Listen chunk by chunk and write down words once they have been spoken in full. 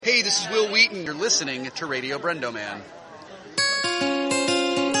This is Will Wheaton. You're listening to Radio Brendo Man.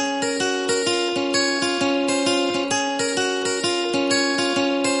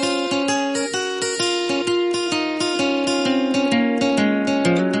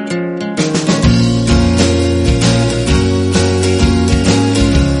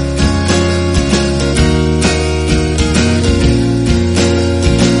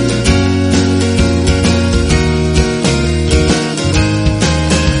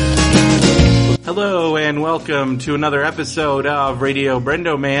 Welcome to another episode of Radio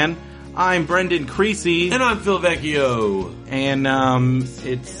Brendo Man. I'm Brendan Creasy. And I'm Phil Vecchio. And,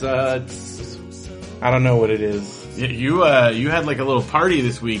 it's I don't know what it is. Yeah, you had like a little party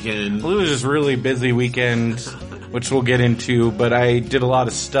this weekend. Well, it was just a really busy weekend, which we'll get into, but I did a lot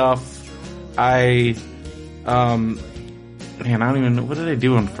of stuff. I don't even know, what did I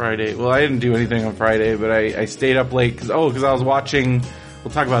do on Friday? Well, I didn't do anything on Friday, but I stayed up late because I was watching,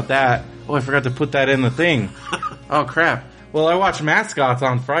 we'll talk about that. Oh, I forgot to put that in the thing. Oh, crap. Well, I watched Mascots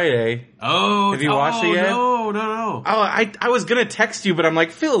on Friday. Oh, have you watched it yet? No. Oh, I was gonna text you, but I'm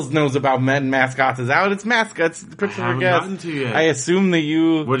like, Phil knows about Mascots is out. It's Mascots. I haven't gotten to yet. I assume that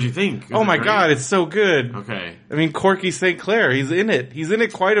you... What did you think? Oh my God, it's so good. Okay. I mean, Corky St. Clair, he's in it. He's in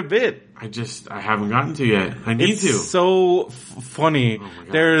it quite a bit. I haven't gotten to yet. I need to. It's so funny. Oh my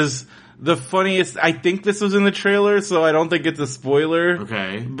God. There's the funniest... I think this was in the trailer, so I don't think it's a spoiler.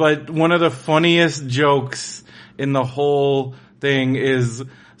 Okay. But one of the funniest jokes in the whole thing is...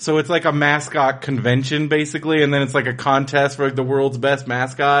 So it's like a mascot convention, basically, and then it's like a contest for like the world's best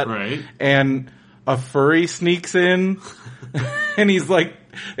mascot. Right. And a furry sneaks in, and he's like...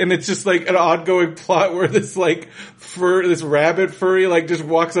 And it's just like an ongoing plot where this this rabbit furry like just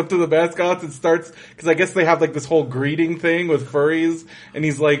walks up to the mascots and starts... Because I guess they have like this whole greeting thing with furries, and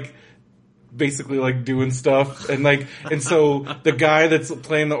he's like... basically like doing stuff and so the guy that's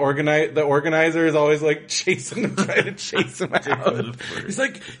playing the organizer is always like chasing him, trying to chase him out. He's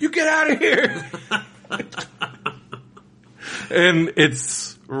like, you get out of here. And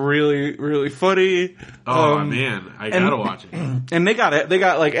it's really, really funny. Oh man, I gotta watch it. And they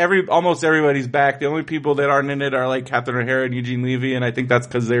got like almost everybody's back. The only people that aren't in it are like Catherine O'Hara and Eugene Levy, and I think that's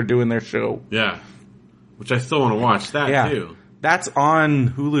because they're doing their show. Yeah. Which I still want to watch that too. That's on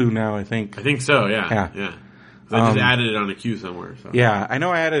Hulu now, I think. I think so, yeah. I just added it on a queue somewhere. So. Yeah, I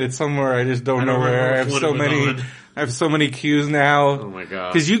know I added it somewhere. I just don't know where. I have so many queues now. Oh my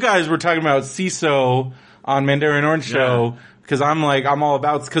God. Because you guys were talking about CISO on Mandarin Orange Show. Because I'm all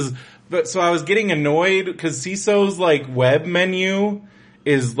about... So I was getting annoyed because CISO's like web menu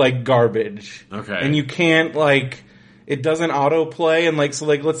is like garbage. Okay. And you can't it doesn't autoplay. And let's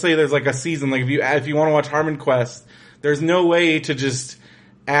say there's like a season. Like if you want to watch Harmon Quest... There's no way to just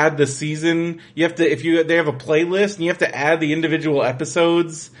add the season. You have to, they have a playlist and you have to add the individual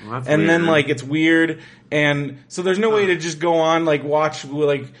episodes. Well, that's and weird. Then it's weird. And so there's no way to just go on, watch,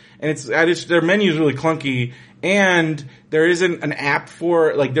 and their menu's really clunky. And there isn't an app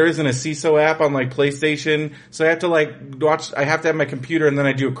for, there isn't a CISO app on PlayStation. So I have to watch, I have to have my computer and then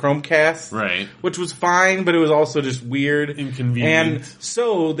I do a Chromecast. Right. Which was fine, but it was also just weird. Inconvenient. And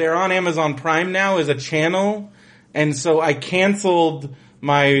so they're on Amazon Prime now as a channel. And so I canceled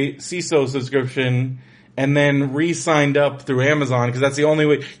my CISO subscription and then re-signed up through Amazon because that's the only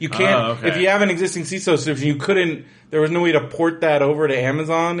way. You can't, if you have an existing CISO subscription, there was no way to port that over to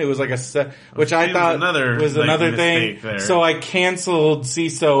Amazon. It was which I thought was another thing. There. So I canceled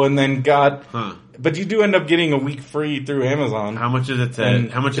CISO and then got, but you do end up getting a week free through Amazon. How much is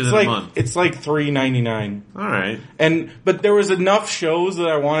it how much is it a month? It's $3.99. All right. But there was enough shows that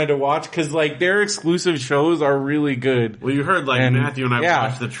I wanted to watch because their exclusive shows are really good. Well, you heard Matthew and I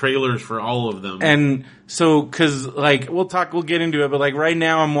watched the trailers for all of them. And so, cause we'll get into it, but right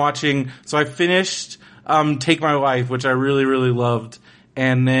now I'm watching, so I finished, Take My Wife, which I really, really loved.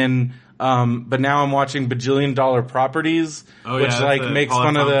 And then, but now I'm watching Bajillion Dollar Properties, which makes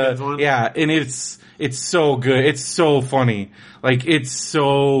fun of the one? and it's so good. It's so funny. It's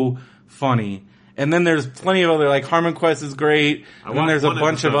so funny. And then there's plenty of other Harmon Quest is great. And then there's a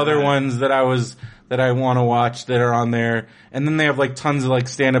bunch of other ones that I want to watch that are on there. And then they have tons of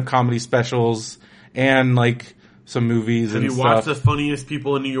stand-up comedy specials and some movies and stuff. Have you watched the Funniest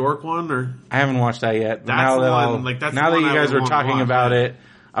People in New York one or? I haven't watched that yet. That's now the that one, now that you guys were talking about it,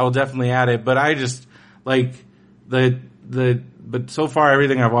 I will definitely add it. But I just but so far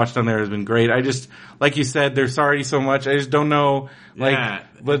everything I've watched on there has been great. I just, like you said, there's already so much. I just don't know, but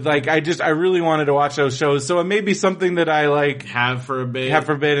I really wanted to watch those shows. So it may be something that I have for a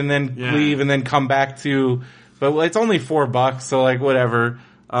bit and then leave and then come back to, but it's only $4, so whatever.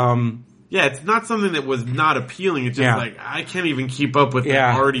 Yeah, it's not something that was not appealing. It's just like, I can't even keep up with the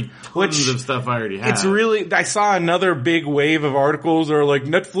already tons of stuff I already have. It's really, I saw another big wave of articles or like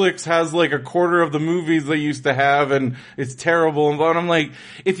Netflix has like a quarter of the movies they used to have and it's terrible. And I'm like,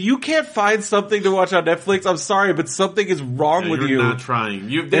 if you can't find something to watch on Netflix, I'm sorry, but something is wrong with you. You're not trying.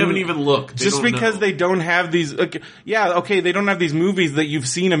 They haven't even looked. Just because they don't have these, they don't have these movies that you've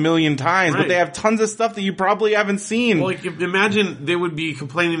seen a million times, but they have tons of stuff that you probably haven't seen. Well, like, imagine they would be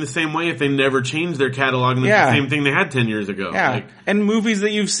complaining the same way if they never changed their catalog and it's the same thing they had 10 years ago. Yeah. Like, and movies that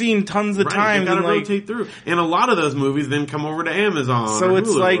you've seen tons of times. You gotta rotate through. And a lot of those movies then come over to Amazon. So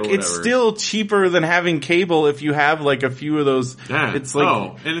it's Hulu like, it's still cheaper than having cable if you have like a few of those. Yeah. It's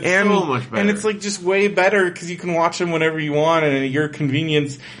like, and it's so much better. And it's like just way better because you can watch them whenever you want and at your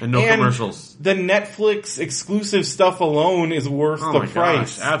convenience. And no commercials. The Netflix exclusive stuff alone is worth the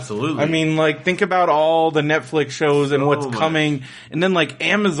price. Gosh, absolutely. I mean, like, think about all the Netflix shows and what's coming. And then like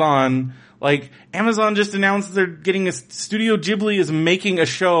Amazon just announced they're getting Studio Ghibli is making a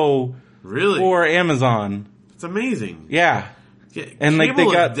show for Amazon. It's amazing. Yeah. And Cable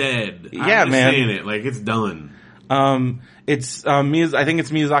they got is dead. Yeah, I'm just man. saying it. Like, it's done. It's I think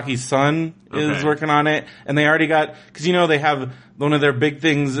it's Miyazaki's son is working on it, and they already got, because they have one of their big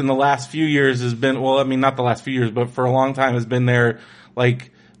things in the last few years has been, well, I mean not the last few years, but for a long time has been their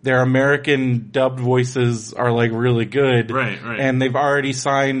American dubbed voices are like really good, right? And they've already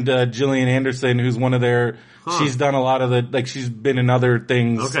signed Gillian Anderson, who's one of their. She's done a lot of the she's been in other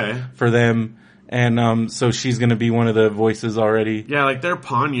things for them. And, so she's gonna be one of the voices already. Yeah, like their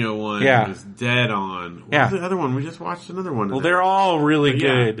Ponyo one is dead on. What's the other one? We just watched another one. Well, they're all really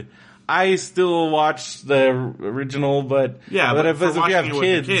good. I still watch the original, but if you have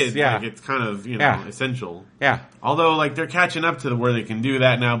kids, like, it's kind of, essential. Yeah. Although, like, they're catching up to where they can do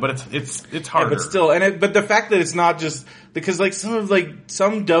that now, but it's harder. Yeah, but still, but the fact that it's not just, because like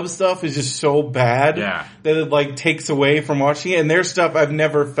some dub stuff is just so bad that it like takes away from watching it, and their stuff I've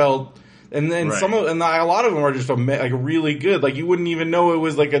never felt. And then a lot of them are just like really good. Like you wouldn't even know it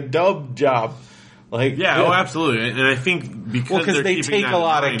was like a dub job. Like absolutely. And I think because they take a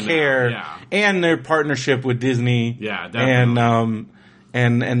lot of care and their partnership with Disney. Yeah, definitely.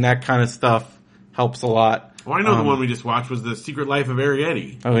 And that kind of stuff helps a lot. Well, I know the one we just watched was The Secret Life of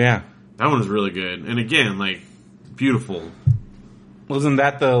Arrietty. Oh yeah, that one was really good. And again, like beautiful. Wasn't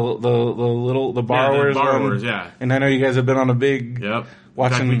that the Borrowers? The Borrowers, one? And I know you guys have been on a big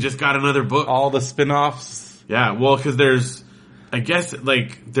watching. In fact, we just got another book. All the spin-offs. Yeah, well, because there was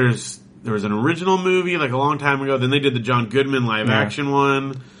an original movie like a long time ago. Then they did the John Goodman live action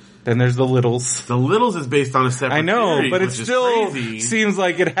one. Then there's The Littles. The Littles is based on a separate series, but it still crazy. Seems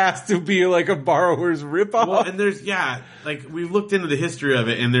like it has to be like a Borrower's ripoff. Well, and there's, we've looked into the history of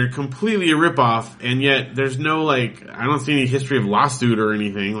it, and they're completely a ripoff, and yet there's no, I don't see any history of lawsuit or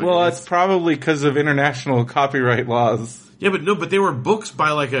anything. Well, it's probably because of international copyright laws. Yeah, but they were books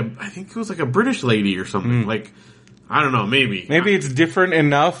by I think it was a British lady or something. I don't know, maybe. Maybe it's different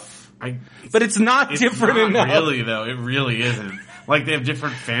enough. But it's not different enough. Really, though. It really isn't. Like, they have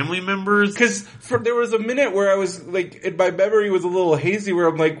different family members? Because there was a minute where I was, my memory was a little hazy where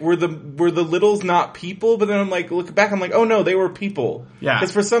I'm like, were the Littles not people? But then I'm like, look back, I'm like, oh no, they were people. Yeah.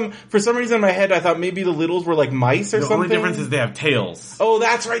 Because for some reason in my head, I thought maybe the Littles were like mice or something. The only difference is they have tails. Oh,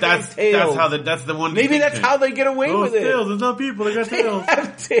 that's right, they have tails. That's the one Maybe that's how they get away with it. Tails, it's not people, they got tails. They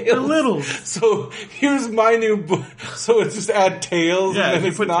have tails. They're Littles. So, here's my new book. So it's just add tails, and then if you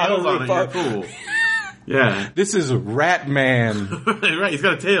it's put not tails on it, you're cool. Yeah. This is Rat Man. Right, he's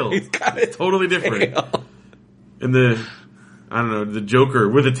got a tail. He's got a totally different. And the Joker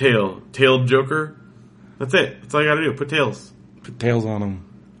with a tail. Tailed Joker. That's it. That's all you gotta do. Put tails. Put tails on them.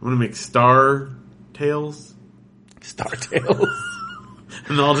 I'm gonna make Star Tails. Star Tails.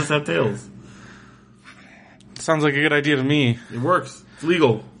 And they'll all just have tails. Sounds like a good idea to me. It works. It's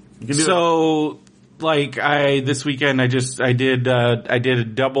legal. You can do it. So, this weekend I did a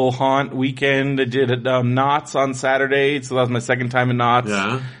double haunt weekend. I did Knott's on Saturday, so that was my second time in Knott's.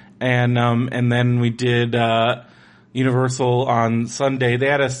 Yeah. And then we did Universal on Sunday. They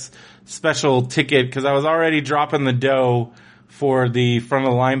had a special ticket because I was already dropping the dough for the front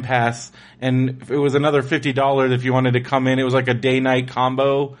of the line pass, and it was another $50 if you wanted to come in. It was like a day-night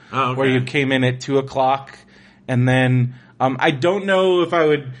combo where you came in at 2:00, and then I don't know if I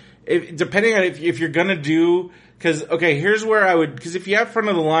would. Depending on if you're gonna do, here's where I would, because if you have front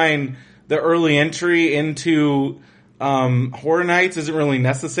of the line, the early entry into Horror Nights isn't really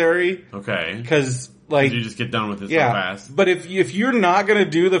necessary. Okay. Because you just get done with it so fast. But if you're not gonna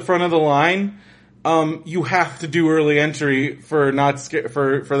do the front of the line, you have to do early entry for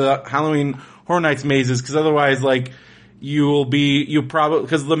the Halloween Horror Nights mazes, because otherwise, you probably,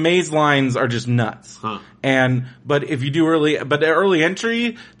 because the maze lines are just nuts. Huh. But if you do the early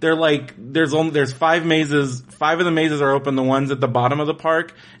entry, there's 5 mazes. 5 of the mazes are open, the ones at the bottom of the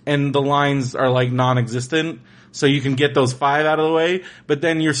park, and the lines are like non-existent. So you can get those 5 out of the way, but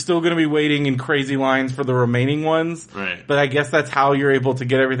then you're still going to be waiting in crazy lines for the remaining ones. Right. But I guess that's how you're able to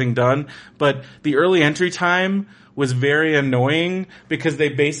get everything done. But the early entry time was very annoying because they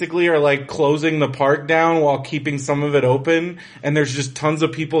basically are like closing the park down while keeping some of it open, and there's just tons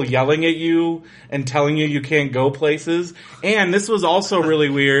of people yelling at you and telling you can't go places. And this was also really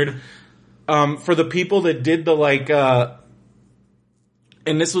weird for the people that did the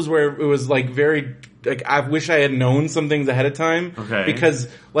and this was where it was like very, like, I wish I had known some things ahead of time. Okay. Because,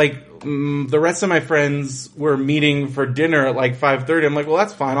 like, the rest of my friends were meeting for dinner at like 5:30. I'm like, well,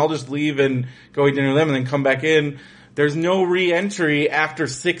 that's fine. I'll just leave and go eat dinner with them and then come back in. There's no re-entry after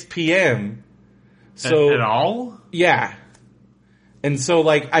 6 p.m. So, at all? Yeah. And so,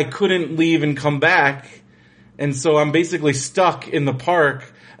 like, I couldn't leave and come back. And so I'm basically stuck in the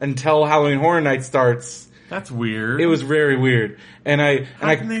park until Halloween Horror Night starts. That's weird. It was very weird.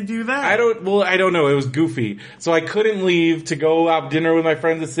 How can they do that? I don't know. It was goofy. So I couldn't leave to go out dinner with my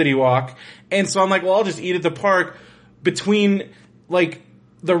friends at City Walk. And so I'm like, well, I'll just eat at the park. Between, like,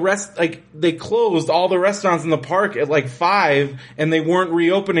 the rest, like, they closed all the restaurants in the park at like 5, and they weren't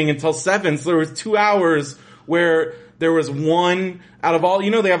reopening until 7. So there was 2 hours where there was one out of all,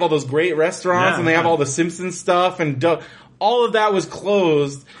 they have all those great restaurants, and they have all the Simpsons stuff, and all of that was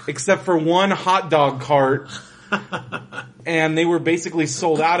closed except for one hot dog cart. And they were basically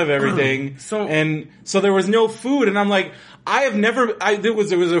sold out of everything. So there was no food, and I'm like, it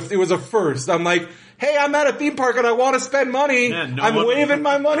was a first. I'm like, hey, I'm at a theme park and I want to spend money. Yeah, I'm waving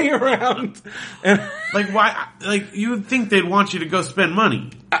my money around. And like, why? Like, you would think they'd want you to go spend money.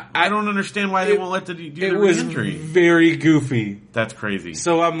 I don't understand why they won't let you do the re-entry. It was very goofy. That's crazy.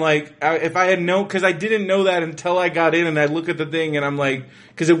 So I'm like, if I had known, because I didn't know that until I got in, and I look at the thing and I'm like,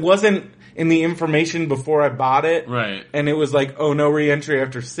 because it wasn't in the information before I bought it. Right. And it was like, oh, no re-entry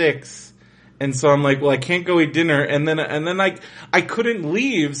after 6. And so I'm like, well, I can't go eat dinner. And then like, I couldn't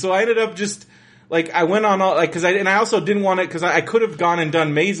leave. So I ended up just, like, I went on all, like, I also didn't want it, because I could have gone and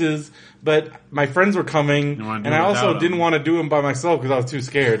done mazes, but my friends were coming, and I also didn't want to do them by myself because I was too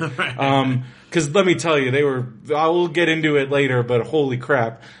scared. Because let me tell you, I will get into it later, but holy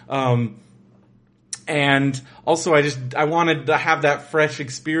crap. And also I wanted to have that fresh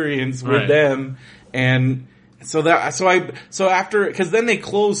experience with them, and so after, because then they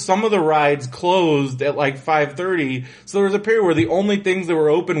closed, some of the rides closed at like 5:30, so there was a period where the only things that were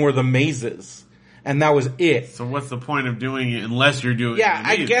open were the mazes. And that was it. So what's the point of doing it unless you're doing it? Yeah,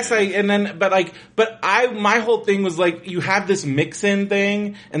 I guess my whole thing was like, you have this mix-in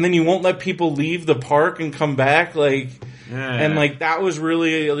thing, and then you won't let people leave the park and come back, like, and like, that was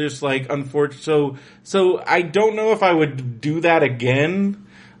really just like, unfortunate. So I don't know if I would do that again,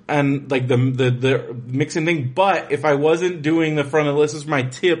 and like the mix-in thing, but if I wasn't doing the front of the list, this is my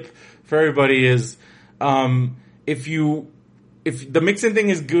tip for everybody is, if the mix-in thing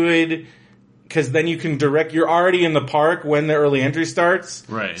is good, because then you can you're already in the park when the early entry starts.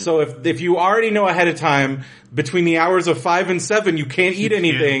 Right. So if you already know ahead of time, between the hours of 5 and 7, you can't eat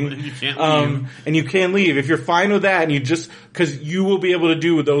anything. You can't leave. And you can't leave. If you're fine with that, and because you will be able to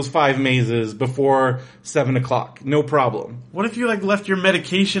do those 5 mazes before 7 o'clock. No problem. What if you like left your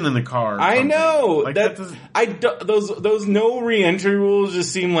medication in the car? I know. Like those no re-entry rules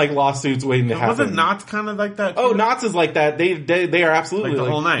just seem like lawsuits waiting to happen. Wasn't Knott's kind of like that too? Oh, Knott's is like that. They are absolutely like the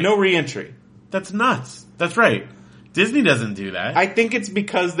whole night. No re-entry. That's nuts. That's right. Disney doesn't do that. I think it's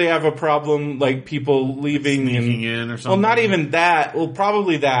because they have a problem, like, people leaving sneaking in or something. Well, not even that. Well,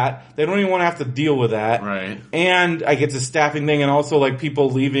 probably that. They don't even want to have to deal with that. Right. And I guess it's a staffing thing, and also, like, people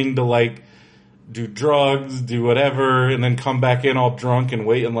leaving to, like, do drugs, do whatever, and then come back in all drunk and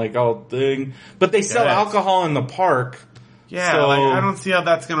wait and, like, all thing. But they sell alcohol in the park. Yeah, so, like, I don't see how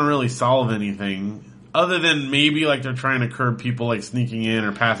that's going to really solve anything. Other than maybe, like, they're trying to curb people, like, sneaking in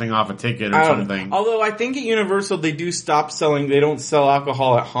or passing off a ticket or something. Although I think at Universal they do stop selling, they don't sell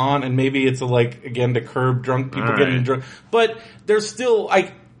alcohol at Haunt, and maybe it's again, to curb drunk people getting drunk. But there's still,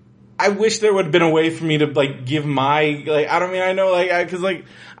 like, I wish there would have been a way for me to, like, give my, like, I don't mean, I know, like, because, like,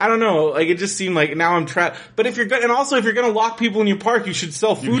 I don't know, like, it just seemed like now I'm trapped. But if you're gonna, and also if you're gonna lock people in your park, you should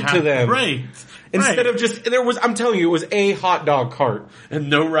sell food to them. Right. Instead of just, I'm telling you, it was a hot dog cart. And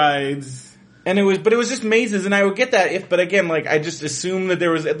no rides. And it was just mazes, and I would get that but again, like, I just assumed that there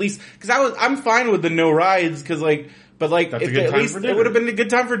was at least, cause I'm fine with the no rides, cause like, But like, That's a if, good at time least for it dinner. would have been a good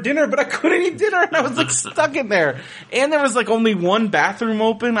time for dinner, but I couldn't eat dinner and I was like stuck in there. And there was like only one bathroom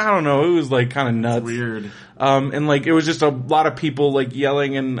open. I don't know. It was like kind of nuts. Weird. And like, it was just a lot of people like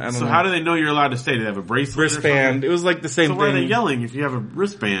yelling and I don't know. So how do they know you're allowed to stay? Do they have a bracelet? Or Wristband. something? It was like the same So thing. why are they yelling if you have a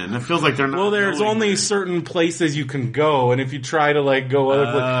wristband? It feels like they're not. Well, there's knowing only that. certain places you can go, and if you try to like go other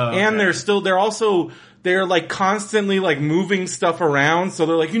places, okay. and they're like constantly like moving stuff around, so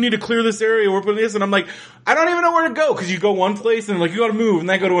they're like, you need to clear this area, we're putting this, and I'm like, I don't even know where to go, cause you go one place and like, you gotta move, and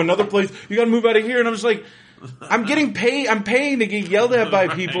then I go to another place, you gotta move out of here, and I'm just like, I'm paying to get yelled at by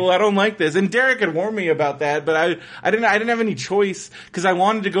people, I don't like this, and Derek had warned me about that, but I didn't have any choice, cause I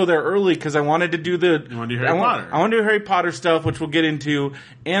wanted to go there early, cause I wanted to do You want to do Harry Potter? I want to do Harry Potter stuff, which we'll get into,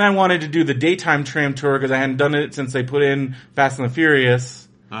 and I wanted to do the daytime tram tour because I hadn't done it since they put in Fast and the Furious,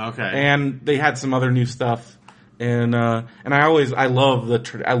 Okay. and they had some other new stuff, and I love the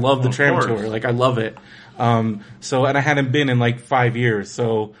tram course. tour, like I love it, and I hadn't been in like 5 years,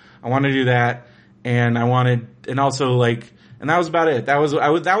 so I wanted to do that, and also like. And that was about it. That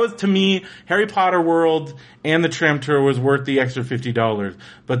was to me, Harry Potter World and the tram tour was worth the extra $50.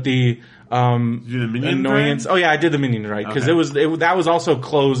 But the, Did you do the Minion annoyance. ride? Oh yeah, I did the Minion ride because Okay. that was also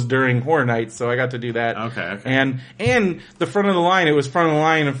closed during Horror Nights, so I got to do that. Okay. And the front of the line, it was front of the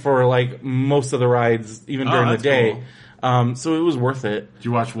line for like most of the rides, even during the that's day. cool. So it was worth it. Did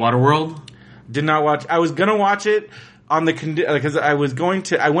you watch Waterworld? Did not watch. I was gonna watch it on the because I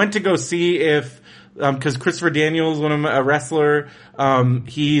went to go see if. Cause Christopher Daniels, a wrestler,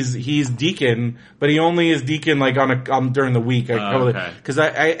 he's Deacon, but he only is Deacon like during the week. Okay. Cause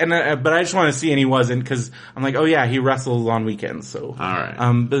but I just want to see, and he wasn't, cause I'm like, oh yeah, he wrestles on weekends, so. Alright.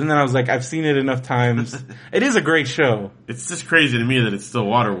 But then I was like, I've seen it enough times. It is a great show. It's just crazy to me that it's still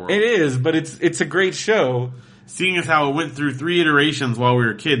Waterworld. It is, but it's a great show. Seeing as how it went through 3 iterations while we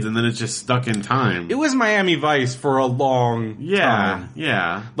were kids and then it's just stuck in time. It was Miami Vice for a long time.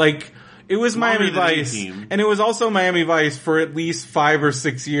 Yeah. Like, it was Longer Miami than Vice, A-Team. and it was also Miami Vice for at least 5 or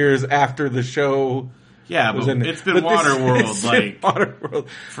 6 years after the show. Yeah, was but in it. it's been But this- Waterworld it's been Waterworld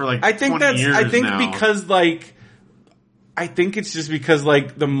for like I think 20 years I think now. because like I think it's just because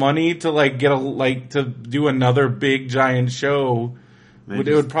like the money to like get to do another big giant show it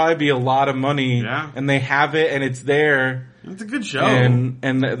would probably be a lot of money. Yeah. And they have it and it's there. It's a good show. And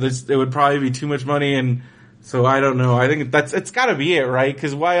it would probably be too much money, and so I don't know. I think it's got to be it, right?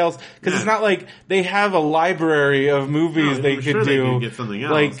 Because why else? Because it's not like they have a library of movies No, they I'm could sure do. they could get something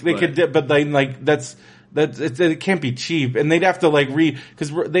else, like they but- could, but like it can't be cheap, and they'd have to like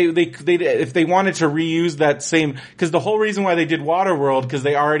because they if they wanted to reuse that same, because the whole reason why they did Waterworld, because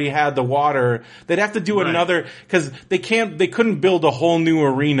they already had the water, they'd have to do Right. another, because they couldn't build a whole new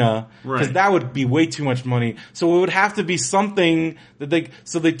arena, because Right. that would be way too much money. So it would have to be something that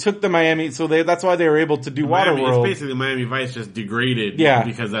they took the Miami, that's why they were able to do Miami, Waterworld. it's basically Miami Vice just degraded Yeah.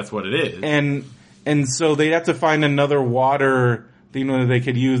 because that's what it is. And so they'd have to find another water thing that they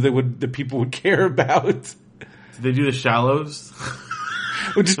could use that people would care about. Did they do The Shallows?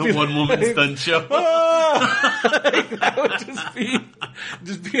 Would just The be one woman like, stunt show? Like, that would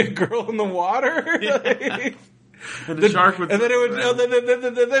just be a girl in the water. Like, And the shark would... and then it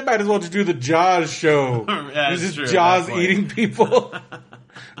would. Then they might as well just do the Jaws show. Yeah, It's that's just true, Jaws that's eating people,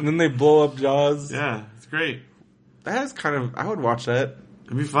 and then they blow up Jaws. Yeah, it's great. That is kind of. I would watch that.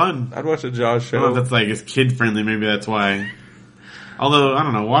 It'd be fun. I'd watch a Jaws I don't know show. if that's like it's kid friendly. Maybe that's why. Although I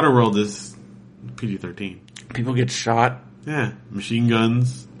don't know, Waterworld is PG-13. People get shot. Yeah, machine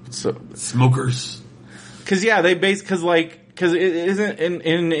guns, So smokers. because because it isn't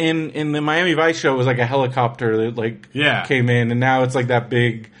in the Miami Vice show, it was like a helicopter that came in, and now it's like that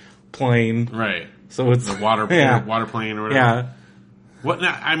big plane. Right. So it's The water plane or whatever. Yeah. What?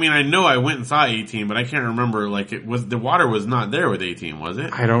 Now, I mean, I know I went and saw 18, but I can't remember. Like, it was the water was not there with 18, was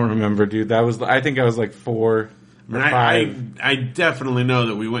it? I don't remember, dude. I think I was like 4 or 5. I definitely know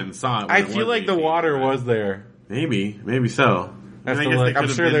that we went and saw it. when I it feel was like the 18, water right? was there. Maybe so. That's I the guess look. they could I'm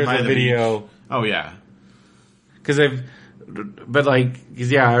have sure been there's by a the video. beach. Oh yeah. Because but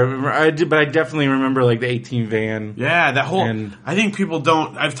I remember, but I definitely remember like the 18 van. Yeah, that whole. And- I think people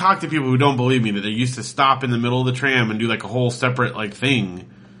don't. I've talked to people who don't believe me that they used to stop in the middle of the tram and do like a whole separate like thing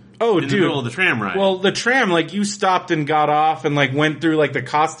Oh, in dude. the middle of the tram ride. Well, the tram, like, you stopped and got off and, like, went through, like, the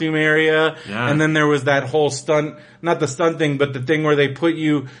costume area. Yeah. And then there was that whole stunt, not the stunt thing, but the thing where they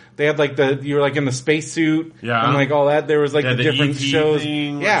had, like, you were, like, in the spacesuit. Yeah. And, like, all that. There was, like, Yeah, the the different ET shows.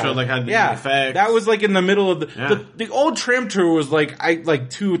 thing, which yeah. showed, like, how to do yeah. effects. That was, like, in the middle of Yeah. the old tram tour was, like,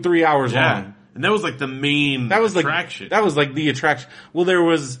 2-3 hours yeah, long. and that was like the main That was, like, attraction. that was, like, the attraction. Well,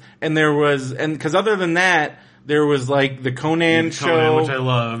 cause other than that, there was, like, the Conan The show. Conan, which I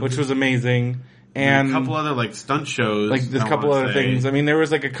loved. Which was amazing. And a couple other like stunt shows. Like there's a couple other things. I mean, there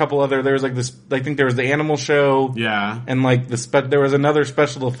was like a couple other. There was like this. I think there was the animal show. Yeah. And like there was another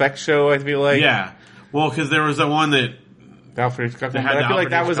special effects show. I feel like. Yeah. Well, because there was the one that Alfred Hitchcock. But I feel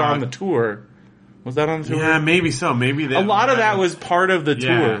like that was on the tour. Was that on the tour? Yeah, maybe so. Maybe a lot of that was part of the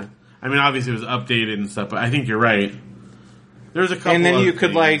tour. I mean, obviously it was updated and stuff, but I think you're right. There's a couple. And then you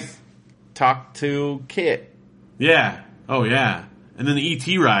could things. like talk to Kit. Yeah. Oh yeah. And then the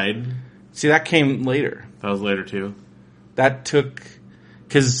E.T. ride. See, that came later. That was later too. That took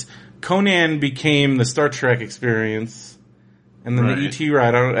because Conan became the Star Trek experience, and then the E.T.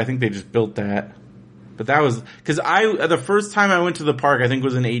 ride. I think they just built that. But that was because the first time I went to the park, I think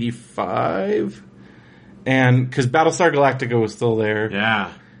was in '85, and because Battlestar Galactica was still there.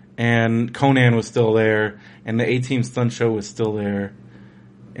 Yeah. And Conan was still there, and the A-Team Stunt Show was still there.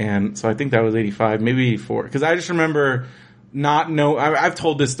 And so I think that was 85, maybe 84. Because I just remember I've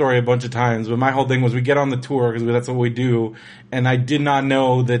told this story a bunch of times, but my whole thing was we get on the tour, because that's what we do, and I did not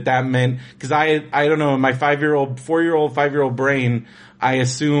know that meant, because I don't know, in my 5-year-old brain, I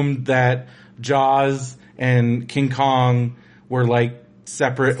assumed that Jaws and King Kong were like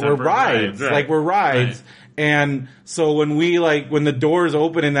separate were rides. Right. Like we're rides. Right. And so when when the doors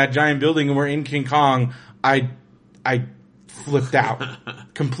open in that giant building and we're in King Kong, I flipped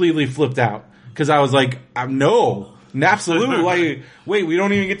out. Completely flipped out. Cause I was like, no. Absolutely. Like, wait, we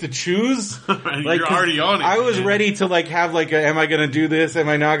don't even get to choose? Like, you're already on it. I was ready to like have like am I gonna do this? Am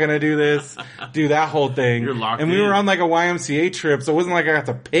I not gonna do this? Do that whole thing. You're locked and we were on like a YMCA trip, so it wasn't like I got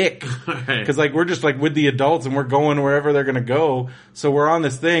to pick. Right. Cause like we're just like with the adults and we're going wherever they're gonna go. So we're on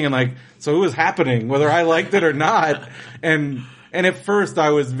this thing and like, so it was happening whether I liked it or not. And at first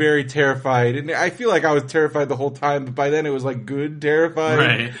I was very terrified. And I feel like I was terrified the whole time, but by then it was like good terrified.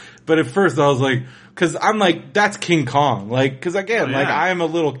 Right. But at first I was like, cause I'm like, that's King Kong. Like, cause again, like I'm a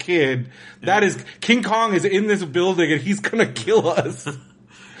little kid. That is, King Kong is in this building and he's gonna kill us.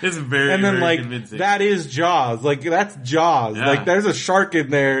 It's very, and then very like, convincing. that is Jaws. Like, that's Jaws. Yeah. Like, there's a shark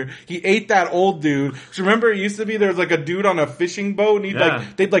in there. He ate that old dude. Remember it used to be there was like a dude on a fishing boat and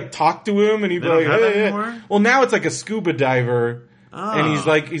they'd like talk to him and he'd be like, hey. Well, now it's like a scuba diver. Oh. And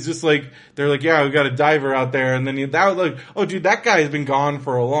he's just like, they're like, yeah, we got a diver out there. And then that was like, oh dude, that guy has been gone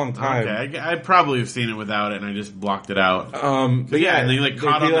for a long time. Okay, I probably have seen it without it and I just blocked it out. But yeah. And then you like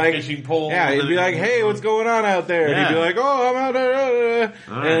caught on the fishing pole. Yeah, he'd be like, hey, what's going on out there? Yeah. And he'd be like, oh, I'm out there.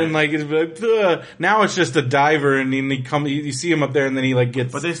 And like, he'd be like, ugh. Now it's just a diver and then you see him up there and then he like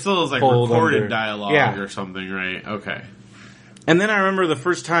gets. But they still is like recorded dialogue or something, right? Okay. And then I remember the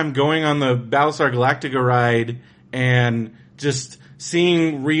first time going on the Battlestar Galactica ride and just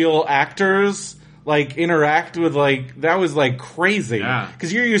seeing real actors like interact with like that was like crazy. Yeah.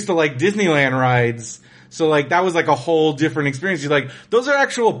 Cause you're used to like Disneyland rides. So like that was like a whole different experience. You're like, those are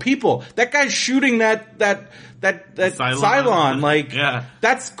actual people. That guy's shooting that Cylon. Like,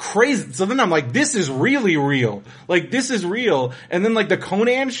 that's crazy. So then I'm like, this is really real. Like, this is real. And then like the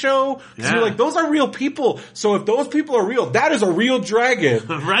Conan show, you're like, those are real people. So if those people are real, that is a real dragon.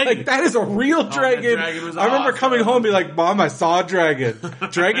 Right. Like, that is a real dragon. I remember coming home and be like, Mom, I saw a dragon.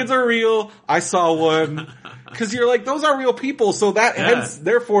 Dragons are real. I saw one. Cause you're like, those are real people, so hence,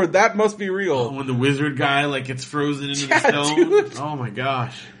 therefore, that must be real. Oh, when the wizard guy, like, gets frozen into the stone. Dude. Oh my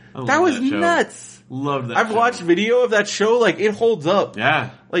gosh. That was nuts. Loved that I've watched video of that show, like, it holds up. Yeah.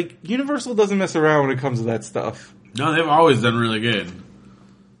 Like, Universal doesn't mess around when it comes to that stuff. No, they've always done really good.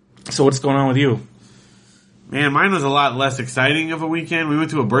 So what's going on with you? Man, mine was a lot less exciting of a weekend. We went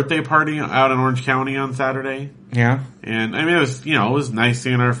to a birthday party out in Orange County on Saturday. Yeah. And, I mean, it was nice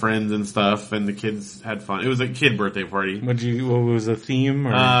seeing our friends and stuff, and the kids had fun. It was a kid birthday party. What was the theme?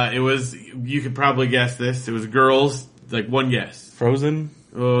 Or? It was, you could probably guess this. It was girls, like one guess. Frozen?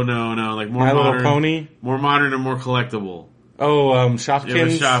 Oh, no, like more My modern. Little Pony? More modern and more collectible. Oh, Shopkins? It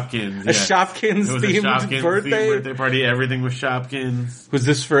was Shopkins. A Shopkins-themed birthday party. Everything was Shopkins. Was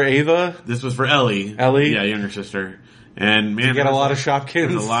this for Ava? This was for Ellie. Ellie? Yeah, younger sister. And man, did you get a lot of Shopkins?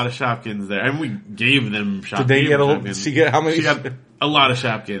 There's a lot of Shopkins there. And we gave them Shopkins. Did they get how many? She got a lot of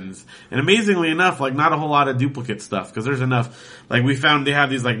Shopkins. And amazingly enough, like not a whole lot of duplicate stuff because there's enough. Like we found they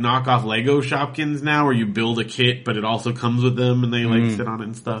have these like knockoff Lego Shopkins now where you build a kit but it also comes with them and they like sit on it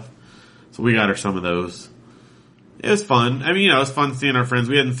and stuff. So we got her some of those. It was fun. I mean, it was fun seeing our friends.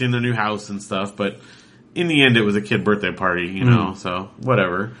 We hadn't seen their new house and stuff, but in the end it was a kid birthday party, so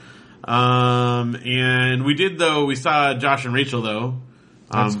whatever. And we saw Josh and Rachel though.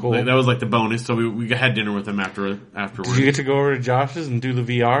 That's cool. That was like the bonus, so we had dinner with him afterwards. Did you get to go over to Josh's and do the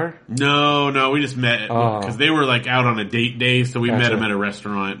VR? No, we just met because they were like out on a date day, so we met him at a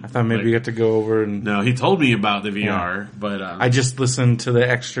restaurant. I thought maybe you had to go over and... No, he told me about the VR, but... I just listened to the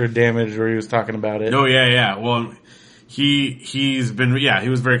Extra Damage where he was talking about it. Oh, yeah. Well, he was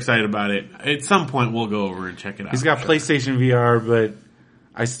very excited about it. At some point, we'll go over and check it out. He's got PlayStation VR, but...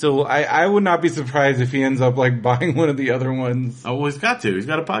 I would not be surprised if he ends up like buying one of the other ones. Oh, well, he's got to. He's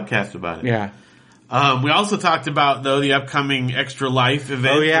got a podcast about it. Yeah. We also talked about though the upcoming Extra Life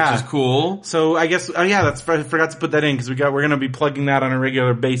event, which is cool. So I guess, I forgot to put that in because we're going to be plugging that on a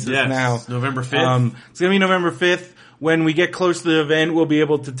regular basis now. November 5th. It's going to be November 5th. When we get close to the event, we'll be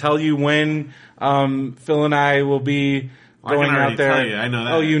able to tell you when, Phil and I will be going out there. Tell you. I know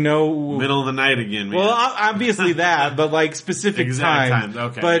that. Oh, you know. Middle of the night again, man. Well, obviously that, but like specific times.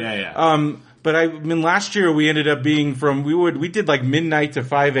 Okay. But, yeah. But I mean, last year we ended up being we did like midnight to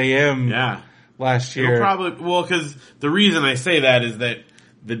 5 a.m. Yeah. Last year. Because the reason I say that is that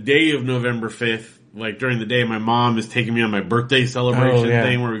the day of November 5th, like during the day, my mom is taking me on my birthday celebration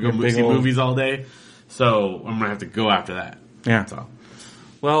thing where we go see movies all day. So I'm going to have to go after that. Yeah. So.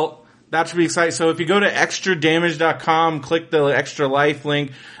 Well, that should be exciting. So if you go to extradamage.com, click the Extra Life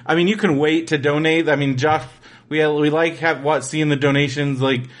link. I mean, you can wait to donate. I mean, Josh, we like seeing the donations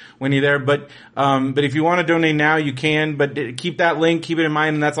like when you're there. But if you want to donate now, you can. But keep that link. Keep it in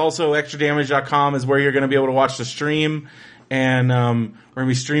mind. And that's also extradamage.com is where you're going to be able to watch the stream. And we're going to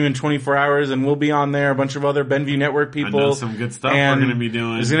be streaming 24 hours, and we'll be on there. A bunch of other Benview Network people. I know some good stuff we're going to be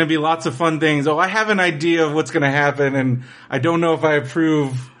doing. There's going to be lots of fun things. Oh, I have an idea of what's going to happen, and I don't know if I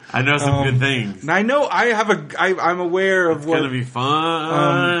approve. I know some good things. I know I'm aware of what's going to be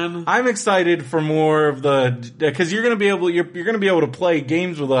fun. I'm excited for more of because you're going to be able to play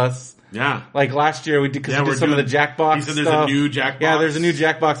games with us. Yeah. Like last year we did, because we did some of the Jackbox stuff. There's a new Jackbox. Yeah, there's a new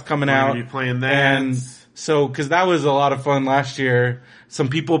Jackbox coming out. We're going to be playing that. And so, because that was a lot of fun last year. Some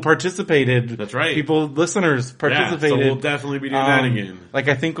people participated. That's right. Listeners participated. Yeah, so we'll definitely be doing that again. Like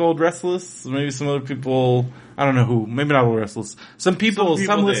I think Old Restless, maybe some other people, I don't know who, maybe not Old Restless. Some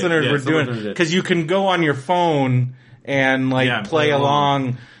listeners were doing it. Because you can go on your phone and play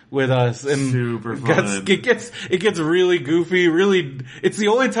along with us. And super fun. It gets really goofy, it's the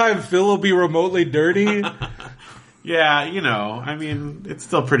only time Phil will be remotely dirty. Yeah, I mean, it's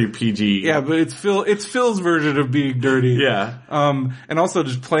still pretty PG. Yeah, but it's Phil's version of being dirty. Yeah. And also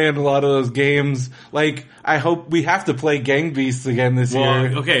just playing a lot of those games. Like, I hope we have to play Gang Beasts again this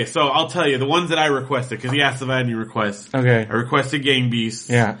year. Okay, so I'll tell you, the ones that I requested, because he asked if I had any requests. Okay. I requested Gang Beasts.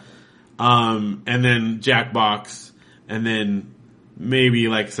 Yeah. And then Jackbox, and then maybe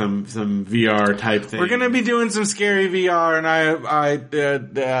like some VR type thing. We're gonna be doing some scary VR, and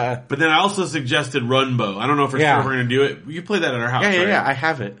But then I also suggested Runbow. I don't know if we're gonna do it. You play that at our house, right? Yeah, I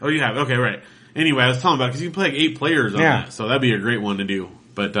have it. Oh, you have it? Okay, right. Anyway, I was telling about it because you can play like 8 players on that, so that'd be a great one to do.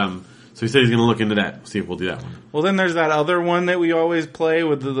 But, so he said he's gonna look into that. See if we'll do that one. Well, then there's that other one that we always play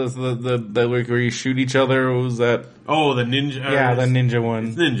with the where you shoot each other. What was that? Oh, the ninja. Yeah, the ninja one.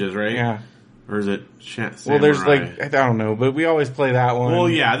 It's ninjas, right? Yeah. Or is it Samurai? Well, there's I don't know, but we always play that one. Well,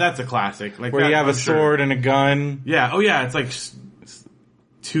 yeah, that's a classic. Like where you have a sword and a gun. Yeah. Oh, yeah. It's like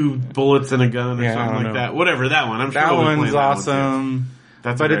 2 bullets and a gun or something like that. Whatever, that one. I'm sure that we'll one's awesome.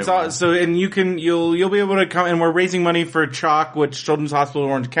 That's but it's also, and you'll be able to come, and we're raising money for CHOC, which Children's Hospital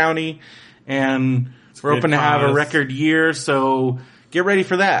of Orange County, and we're hoping to have a record year, so get ready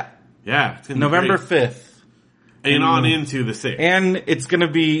for that. Yeah. It's November 5th. And on into the 6th. And it's gonna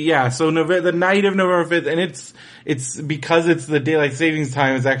be, so the night of November 5th, and it's because it's the daylight savings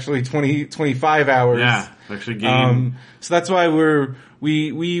time, it's actually 25 hours. Yeah, actually game. So that's why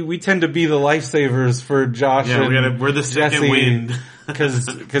we tend to be the lifesavers for Josh and we're the second Jesse, wind.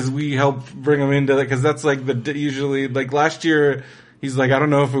 Cause we help bring them into that, cause that's like usually, like last year, he's like, I don't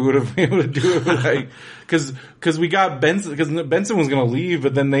know if we would have been able to do it, cause we got Benson, cause Benson was gonna leave,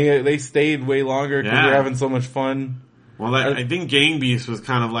 but then they stayed way longer cause we were having so much fun. Well, I think Gang Beasts was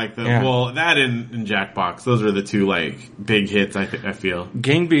kind of like that and Jackbox. Those are the 2 like big hits. I feel.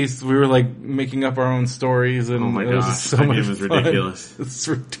 Gang Beasts, we were like making up our own stories, and oh my gosh, gosh, that game was ridiculous. It's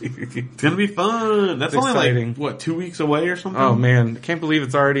ridiculous. It's gonna be fun. That's only exciting. like 2 weeks away or something. Oh man, I can't believe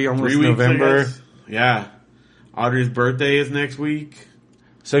it's already almost 3 weeks, November. Yeah, Audrey's birthday is next week.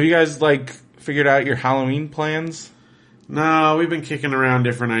 So have you guys figured out your Halloween plans? No, we've been kicking around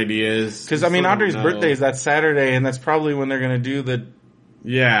different ideas. Because, Audrey's birthday is that Saturday, and that's probably when they're going to do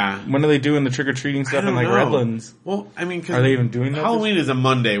Yeah. When are they doing the trick-or-treating stuff in, like, Redlands? Well, I mean, cause are they even doing that? Halloween is a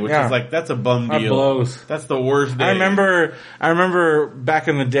Monday, which is like, that's a bum deal. That blows. That's the worst day. I remember back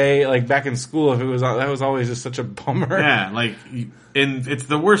in the day, like, back in school, that was always just such a bummer. Yeah, like, and it's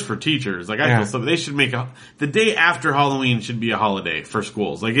the worst for teachers. Like, I feel so, they should make the day after Halloween should be a holiday for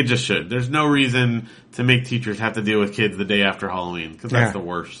schools. Like, it just should. There's no reason to make teachers have to deal with kids the day after Halloween, because that's the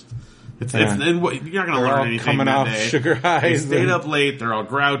worst. You're not going to learn anything coming that off day. Sugar highs. They stayed up late. They're all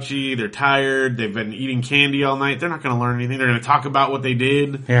grouchy. They're tired. They've been eating candy all night. They're not going to learn anything. They're going to talk about what they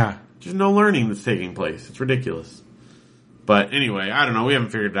did. Yeah. There's no learning that's taking place. It's ridiculous. But anyway, I don't know. We haven't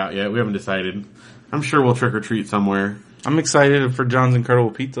figured it out yet. We haven't decided. I'm sure we'll trick or treat somewhere. I'm excited for John's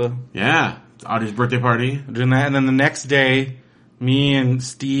Incredible Pizza. Yeah. Audrey's birthday party. We're doing that. And then the next day, me and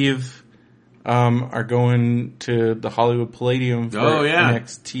Steve are going to the Hollywood Palladium for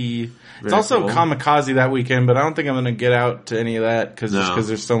NXT. It's also cool. Kamikaze that weekend, but I don't think I'm going to get out to any of that because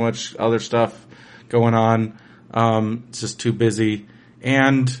there's so much other stuff going on. It's just too busy.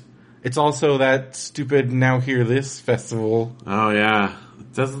 And it's also that stupid Now Hear This festival. Oh, yeah.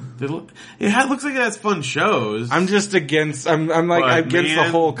 It looks like it has fun shows. I'm just against, I'm against the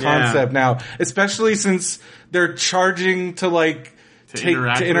whole concept now, especially since they're charging to like, to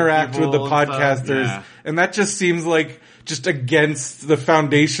interact with the podcasters. And that just seems like just against the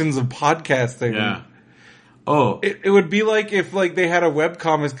foundations of podcasting. Yeah. Oh. It would be like if like they had a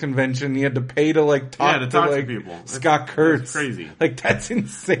webcomics convention, you had to pay to like talk to people. Scott Kurtz. That's crazy. Like that's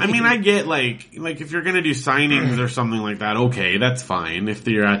insane. I mean, I get like if you're gonna do signings or something like that, okay, that's fine if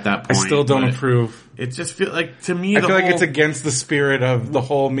you're at that point. I still don't approve. It just feels like, to me, I feel like it's against the spirit of the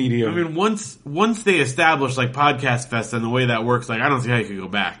whole medium. I mean, once they establish like Podcast Fest and the way that works, like I don't see how you could go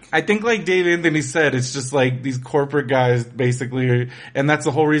back. I think like Dave Anthony said, it's just like these corporate guys basically, and that's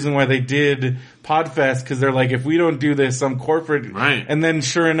the whole reason why they did Podfest, because they're like, if we don't do this, some corporate, right? And then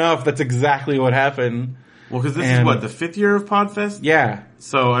sure enough, that's exactly what happened. Well, because this is what, the 5th year of Podfest? Yeah.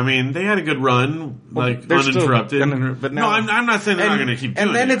 So, I mean, they had a good run, like, uninterrupted. But now, no, I'm not saying they're not going to keep doing it.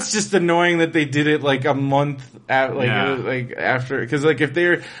 And then it's just annoying that they did it, like, a month after, because, like, if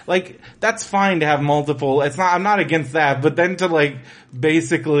they're, like, that's fine to have multiple, I'm not against that, but then to, like,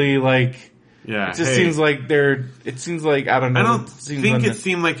 basically, like, it just seems like it seems like, I don't know. I don't think it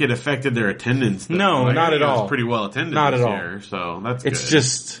seemed like it affected their attendance, though. No, like, not at all. It was pretty well attended this year, so that's good. It's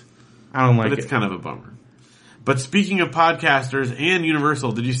just, I don't like it. But it's kind of a bummer. But speaking of podcasters and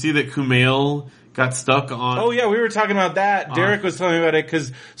Universal, did you see that Kumail got stuck on? Oh yeah, we were talking about that. Derek was telling me about it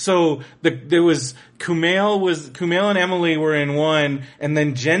because there was Kumail and Emily were in one, and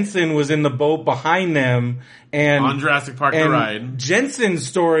then Jensen was in the boat behind them. And on Jurassic Park the ride, Jensen's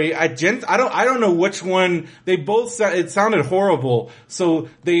story, I don't know which one. They both it sounded horrible. So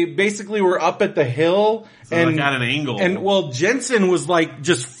they basically were up at the hill and like at an angle. And well, Jensen was like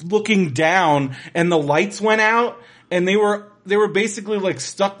just looking down, and the lights went out, and they were basically like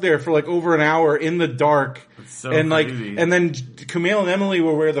stuck there for like over an hour in the dark. That's so and crazy. Like, and then Kumail and Emily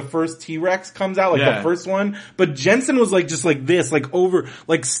were where the first T-Rex comes out, like the first one. But Jensen was like just like this, like over,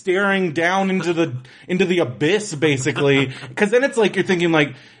 like staring down into the abyss, basically. Cause then it's like, you're thinking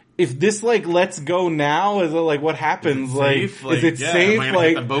like, if this like lets go now, is it like what happens? Is it safe?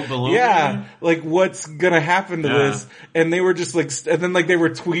 Like the boat below me? Like what's gonna happen to this? And they were just like, and then like they were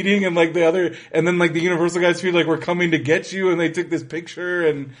tweeting, and like and then like the Universal guys tweeted like, we're coming to get you, and they took this picture,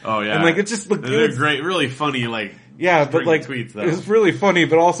 and and like it just looked they're great, really funny, like. Yeah, but like, tweets, it was really funny,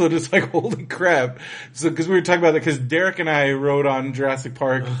 but also just like, holy crap. So, cause we were talking about that, cause Derek and I rode on Jurassic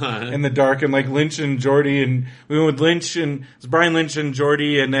Park in the dark, and like Lynch and Jordy, and we went with Lynch, and it was Brian Lynch and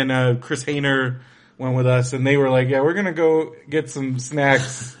Jordy, and then, Chris Hayner went with us, and they were like, yeah, we're gonna go get some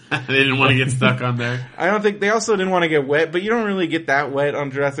snacks. They didn't want to get stuck on there. I don't think, they also didn't want to get wet, but you don't really get that wet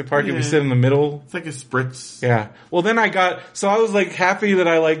on Jurassic Park if you sit in the middle. It's like a spritz. Yeah. Well, then so I was like happy that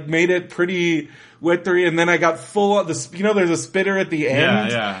I like made it pretty wet through, and then I got full on there's a spitter at the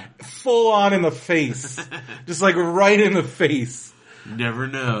end. Yeah. Full on in the face. Just like right in the face. Never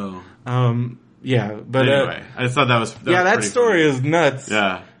know. Yeah, but anyway, I just thought that story funny. is nuts.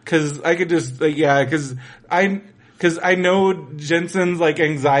 Yeah. Cause I could just, cause I know Jensen's like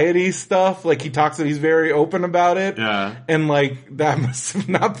anxiety stuff, like he's very open about it. Yeah. And like, that must have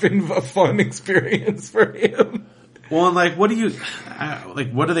not been a fun experience for him. Well, and like, what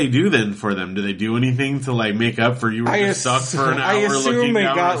do they do then for them? Do they do anything to like make up for you were just stuck for an hour? I assume they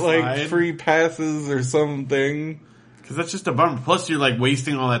got like slide? Free passes or something. Cause that's just a bummer. Plus you're like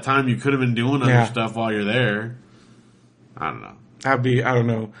wasting all that time you could have been doing other stuff while you're there. I don't know. I don't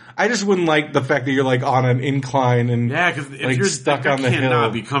know. I just wouldn't like the fact that you're like on an incline and because if like you're stuck on the hill,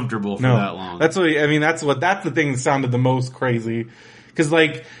 cannot be comfortable for that long. That's the thing that sounded the most crazy. Cause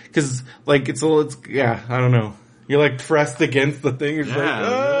it's yeah, I don't know. You're like pressed against the thing. You're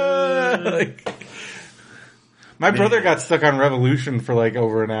just like. My brother got stuck on Revolution for like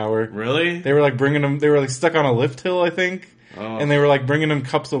over an hour. Really? They were like they were like stuck on a lift hill, I think. Oh. And they were like bringing him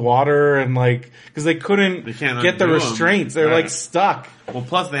cups of water and like, cause they couldn't get the restraints. They're like stuck. Well,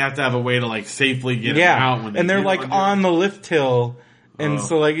 plus they have to have a way to like safely get them out when and they're like on the lift hill. And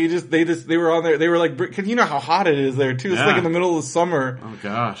so like they were on there, they were like, cause you know how hot it is there too. It's like in the middle of the summer. Oh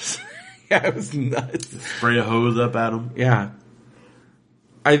gosh. Yeah, it was nuts. Spray a hose up at them. Yeah.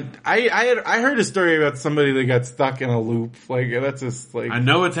 I heard a story about somebody that got stuck in a loop. Like, that's just like... I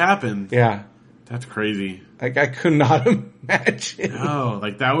know it's happened. Yeah. That's crazy. Like, I could not imagine. No,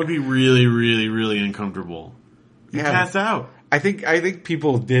 like that would be really, really, really uncomfortable. You pass out. I think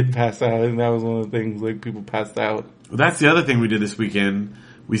people did pass out, and that was one of the things, like, people passed out. Well, that's the other thing we did this weekend.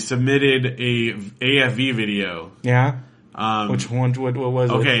 We submitted a AFV video. Yeah? Which one? What was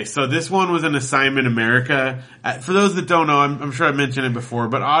it? Okay, so this one was an Assignment America. For those that don't know, I'm sure I mentioned it before,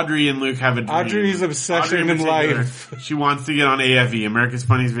 but Audrey and Luke have a dream. Audrey's obsession in life. She wants to get on AFV, America's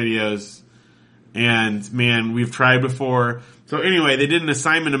Funniest Videos. And man, we've tried before. So anyway, they did an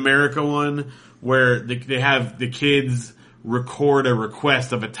Assignment America one where they have the kids record a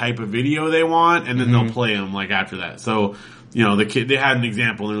request of a type of video they want, and then they'll play them like after that. So, you know, they had an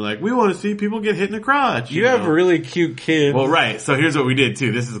example, and they're like, we want to see people get hit in the crotch. You have really cute kids. Well, right. So here's what we did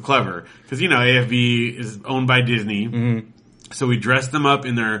too. This is clever. Cause you know, AFV is owned by Disney. Mm-hmm. So we dressed them up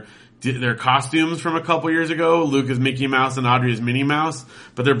in their costumes from a couple years ago. Luke is Mickey Mouse and Audrey is Minnie Mouse,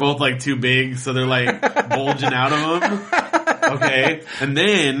 but they're both like too big, so they're like bulging out of them. Okay. And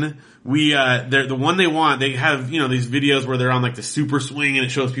then they're the one they want. They have, you know, these videos where they're on like the super swing and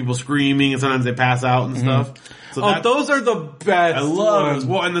it shows people screaming and sometimes they pass out and stuff. So those are the best. I love those.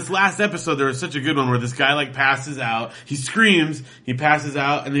 Well, in this last episode, there was such a good one where this guy like passes out. He screams, he passes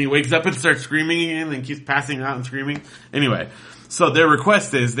out, and then he wakes up and starts screaming again, and then keeps passing out and screaming. Anyway, so their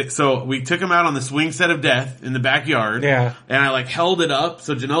request is that, so we took him out on the swing set of death in the backyard. Yeah. And I like held it up,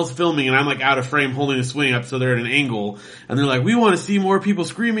 so Janelle's filming, and I'm like out of frame holding the swing up, so they're at an angle. And they're like, we want to see more people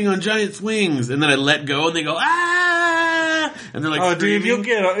screaming on giant swings. And then I let go, and they go, ah! And they're like, oh, screaming. Dude, you'll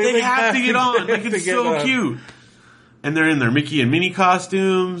get on. They have to get on. Like, it's so cute. And they're in their Mickey and Minnie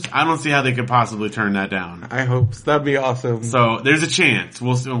costumes. I don't see how they could possibly turn that down. I hope so. That'd be awesome. So there's a chance.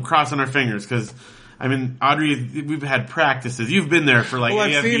 We're crossing our fingers because, I mean, Audrey, we've had practices. You've been there for like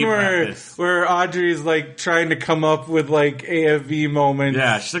AFV I've seen practice. where Audrey's like trying to come up with like AFV moments.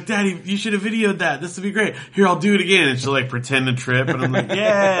 Yeah, she's like, Daddy, you should have videoed that. This would be great. Here, I'll do it again. And she'll like pretend to trip. And I'm like,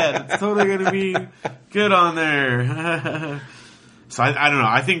 yeah, it's totally going to be good on there. So I don't know.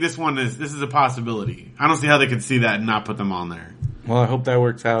 I think this is a possibility. I don't see how they could see that and not put them on there. Well, I hope that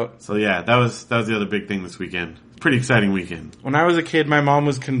works out. So yeah, that was the other big thing this weekend. Pretty exciting weekend. When I was a kid, my mom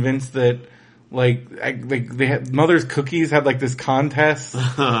was convinced that they had Mother's Cookies had like this contest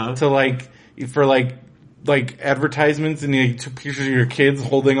to for advertisements, and you took pictures of your kids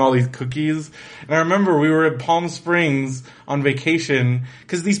holding all these cookies. And I remember we were at Palm Springs on vacation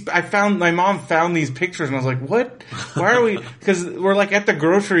because my mom found these pictures, and I was like, what? Why are we, because we're like at the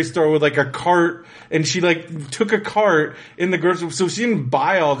grocery store with like a cart, and she like took a cart in the grocery, so she didn't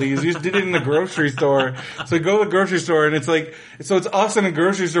buy all these, we just did it in the grocery store. So we go to the grocery store, and it's like, so it's us in a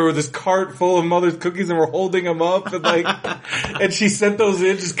grocery store with this cart full of Mother's Cookies, and we're holding them up, and like, and she sent those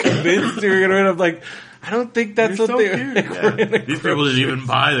in, just convinced we were gonna end up like, I don't think that's You're what so they cute. Yeah. These people didn't even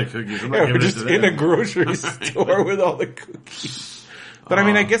buy the cookies. We're just in a grocery store with all the cookies. But I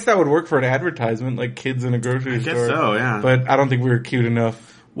mean, I guess that would work for an advertisement, like kids in a grocery store. I guess so, yeah. But I don't think we were cute enough.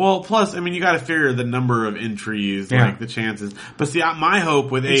 Well, plus, I mean, you got to figure the number of entries, like the chances. But see, my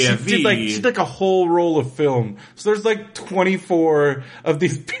hope with AFV, she did like a whole roll of film. So there's like 24 of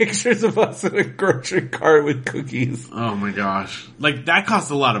these pictures of us in a grocery cart with cookies. Oh my gosh! Like that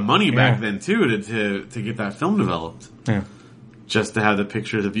cost a lot of money back then too to get that film developed. Yeah. Just to have the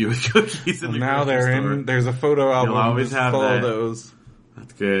pictures of you with cookies in the now grocery store. There's a photo album. You'll always have full that. Of those.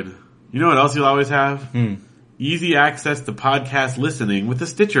 That's good. You know what else you'll always have? Easy access to podcast listening with the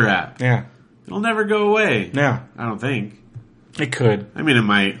Stitcher app. Yeah. It'll never go away. Yeah. I don't think. It could. I mean, it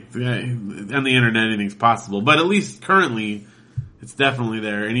might. On the internet, anything's possible. But at least currently, it's definitely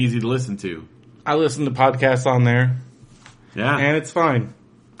there and easy to listen to. I listen to podcasts on there. Yeah. And it's fine.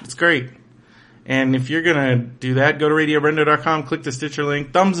 It's great. And if you're gonna do that, go to RadioBrendo.com, click the Stitcher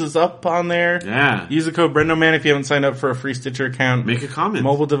link, thumbs us up on there. Yeah. Use the code BrendoMan if you haven't signed up for a free Stitcher account. Make a comment.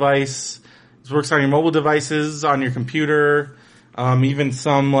 Mobile device. This works on your mobile devices, on your computer, even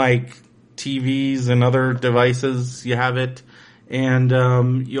some like TVs and other devices, you have it.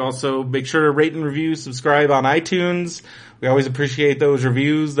 And you also make sure to rate and review, subscribe on iTunes. We always appreciate those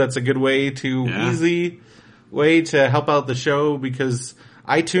reviews. That's a good way easy way to help out the show, because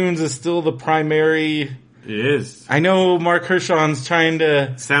iTunes is still the primary. It is. I know Mark Hershon's trying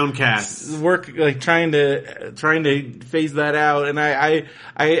to Soundcast work, like trying to phase that out, and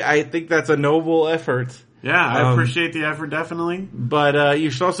I think that's a noble effort. Yeah, I appreciate the effort, definitely. But you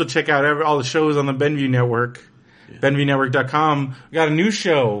should also check out all the shows on the Benview Network. BenviewNetwork.com. We got a new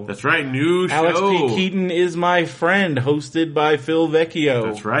show. That's right, new show. Alex P. Keaton is My Friend, hosted by Phil Vecchio.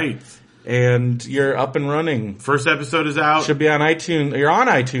 That's right. And you're up and running. First episode is out. Should be on iTunes. You're on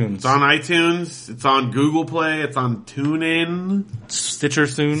iTunes. It's on iTunes. It's on Google Play. It's on TuneIn. Stitcher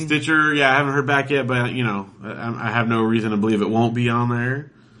soon. Stitcher, yeah, I haven't heard back yet, but, I have no reason to believe it won't be on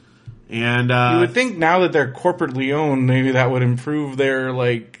there. And you would think now that they're corporately owned, maybe that would improve their,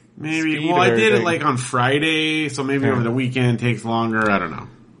 maybe. Well, I did it, on Friday, so maybe over the weekend takes longer. I don't know.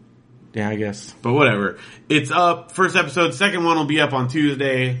 Yeah, I guess. But whatever. It's up. First episode. Second one will be up on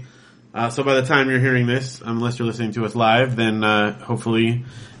Tuesday. So by the time you're hearing this, unless you're listening to us live, then hopefully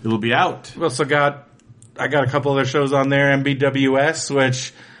it will be out. We also got a couple other shows on there. MBWS,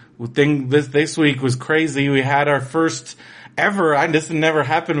 which this week was crazy. We had our first ever. This had never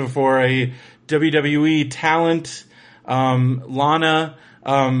happened before. A WWE talent, Lana.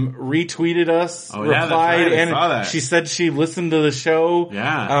 Retweeted us, replied, that's right. I saw that. She said she listened to the show.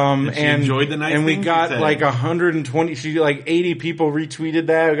 Yeah. And she enjoyed the nice and we things got you said. 120, 80 people retweeted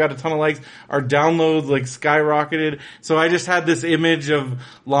that. We got a ton of likes. Our downloads skyrocketed. So I just had this image of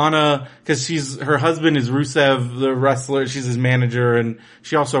Lana, cause her husband is Rusev, the wrestler. She's his manager and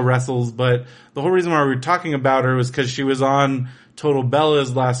she also wrestles. But the whole reason why we were talking about her was cause she was on Total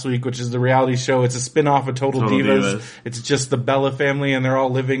Bellas last week, which is the reality show. It's a spin-off of Total Divas. It's just the Bella family, and they're all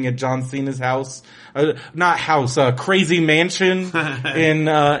living at John Cena's house. Crazy mansion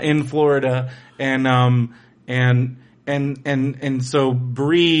in Florida. And so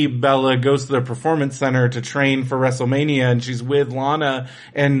Brie Bella goes to the Performance Center to train for WrestleMania, and she's with Lana.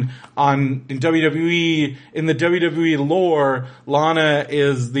 And in the WWE lore, Lana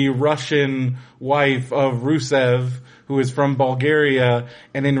is the Russian wife of Rusev, who is from Bulgaria,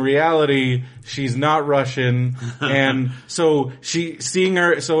 and in reality, she's not Russian. And so in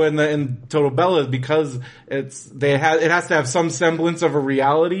Total Bellas, because it has to have some semblance of a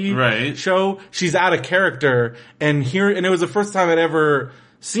reality show, she's out of character. And it was the first time I'd ever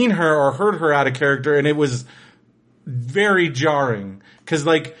seen her or heard her out of character, and it was very jarring. Cause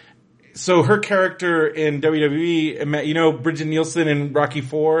so her character in WWE, Bridget Nielsen in Rocky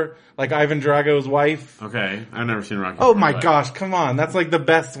IV, Ivan Drago's wife. Okay, I've never seen Rocky. Oh my gosh, come on. That's the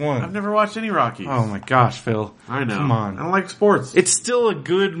best one. I've never watched any Rockies. Oh my gosh, Phil. I know. Come on. I don't like sports. It's still a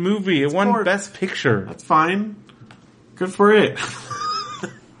good movie. It won Best Picture. That's fine. Good for it.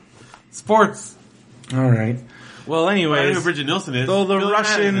 Sports. Alright. Well, anyways. I know who Bridget Nielsen is. So the Billy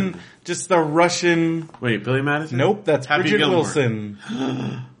Russian, Madison. Just the Russian. Wait, Billy Madison? Nope, that's Happy Bridget Gilmore. Wilson.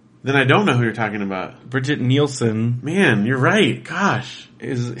 Then I don't know who you're talking about. Bridget Nielsen. Man, you're right. Gosh.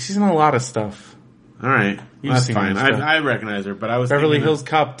 She's in a lot of stuff. Alright. That's seen fine. her stuff. I recognize her, but I was Beverly thinking Hills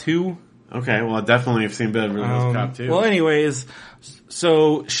Cop 2. Okay, well I definitely have seen Beverly Hills Cop too. Well, anyways,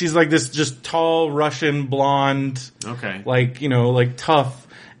 so she's this just tall Russian blonde. Okay. Tough.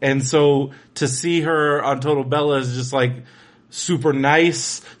 And so to see her on Total Bella is just super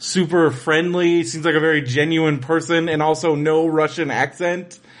nice, super friendly, seems like a very genuine person, and also no Russian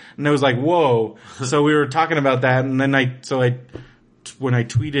accent. And I was like, whoa. So we were talking about that, and then when I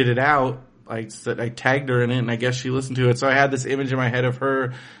tweeted it out, I tagged her in it, and I guess she listened to it. So I had this image in my head of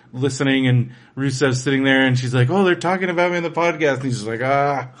her listening, and Rusev sitting there, and she's like, oh, they're talking about me in the podcast. And he's just like,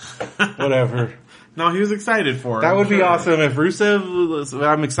 whatever. No, he was excited for her. That would be awesome if Rusev,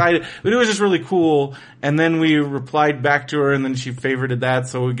 I'm excited. But it was just really cool. And then we replied back to her, and then she favorited that,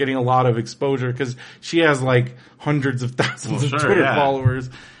 so we're getting a lot of exposure, because she has hundreds of thousands of Twitter followers.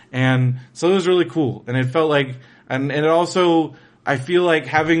 And so it was really cool. And it felt and it also, I feel like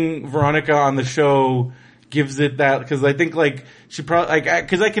having Veronica on the show gives it that, because I think she probably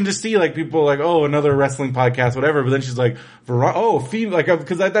because I can just see people oh, another wrestling podcast, whatever. But then she's female,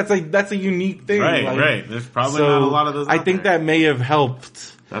 because that's a unique thing, right? There's probably not a lot of those. I think that may have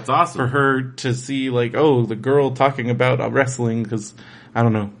helped. That's awesome for her to see oh, the girl talking about wrestling, because I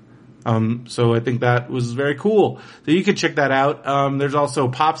don't know. So I think that was very cool. So you can check that out. There's also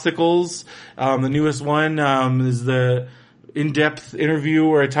Popsicles. The newest one is the in-depth interview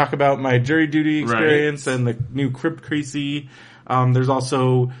where I talk about my jury duty experience and the new Crypt Creasy. There's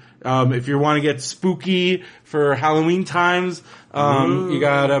also If you want to get spooky for Halloween times, you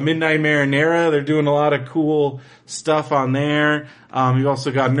got Midnight Marinara. They're doing a lot of cool stuff on there. You've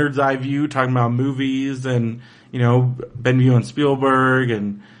also got Nerd's Eye View talking about movies and, Benview and Spielberg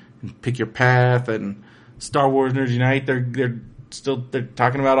and Pick Your Path and Star Wars Nerds Unite. They're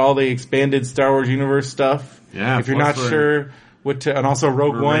talking about all the expanded Star Wars universe stuff. Yeah. If you're not sure and also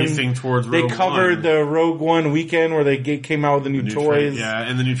Rogue One. Racing towards They Rogue covered One. the Rogue One weekend where they came out with the new toys.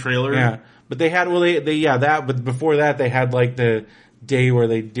 And the new trailer. Yeah. But they had, but before that they had like the day where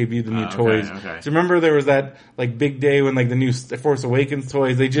they debuted the new toys. Okay. So remember there was that like big day when like the new Force Awakens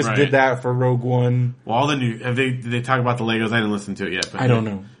toys, they just did that for Rogue One. Well, all the new, did they talk about the Legos? I didn't listen to it yet. But I don't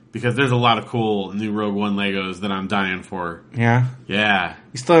know. Because there's a lot of cool new Rogue One Legos that I'm dying for. Yeah? Yeah.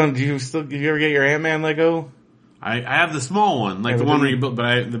 Do you ever get your Ant-Man Lego? I have the small one, like the one where you built,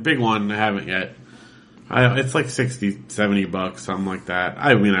 but the big one I haven't yet. It's like $60, $70, something like that.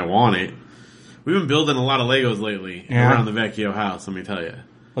 I mean, I want it. We've been building a lot of Legos lately around the Vecchio house, let me tell you.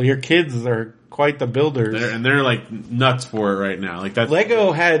 Well, your kids are quite the builders. They're like nuts for it right now. Like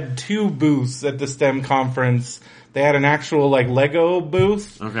Lego had 2 booths at the STEM conference. They had an actual like Lego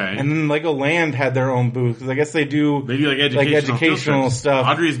booth. Okay. And then Legoland had their own booth. Cause I guess they do like educational stuff.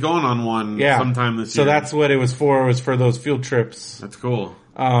 Audrey's going on one sometime this year. So that's what it was for. It was for those field trips. That's cool.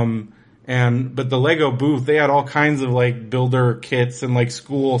 But the Lego booth, they had all kinds of like builder kits and like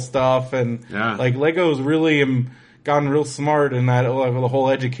school stuff and like Lego's really gotten real smart in that the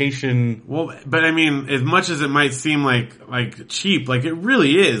whole education. Well, but I mean, as much as it might seem like cheap, like it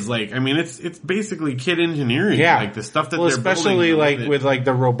really is. Like I mean, it's basically kid engineering. Yeah, like the stuff that they're building especially like with like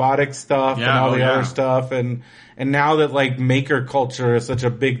the robotic stuff and all the other stuff and now that like maker culture is such a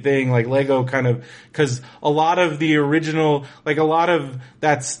big thing, like Lego kind of, cause a lot of the original, like a lot of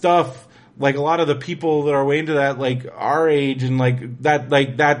that stuff, like a lot of the people that are way into that, like our age and like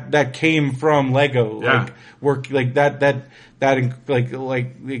that came from Lego, like work, like that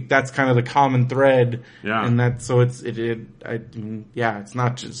like that's kind of the common thread. Yeah. And that, so it's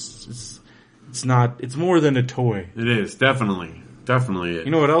more than a toy. It is, definitely it.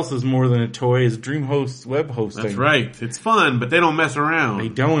 You know what else is more than a toy is DreamHost web hosting. That's right. It's fun, but they don't mess around. They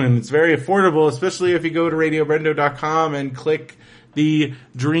don't, and it's very affordable, especially if you go to radiobrendo.com and click the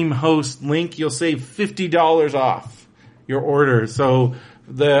DreamHost link. You'll save $50 off your order. So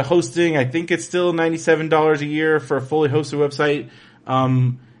the hosting, I think it's still $97 a year for a fully hosted website,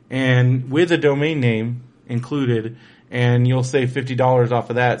 and with a domain name included, and you'll save $50 off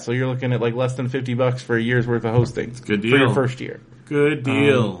of that. So you're looking at like less than $50 for a year's worth of hosting. Good deal. For your first year. Good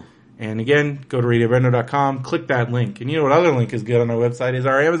deal. And again, go to radiobrendo.com, click that link. And you know what other link is good on our website is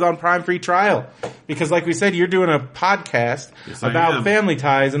our Amazon Prime free trial. Because like we said, you're doing a podcast about Family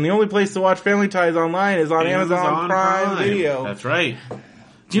Ties, and the only place to watch Family Ties online is on Amazon Prime Video. That's right.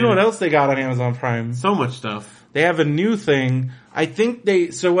 Do you know what else they got on Amazon Prime? So much stuff. They have a new thing.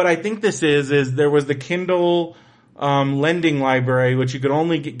 So what I think this is there was the Kindle lending library, which you could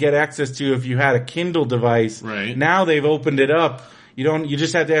only get access to if you had a Kindle device. Right. Now they've opened it up. You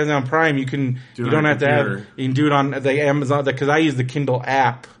just have to have it on Prime. You can do it on the Amazon, because I use the Kindle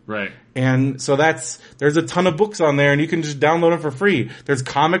app. Right. And so there's a ton of books on there and you can just download them for free. There's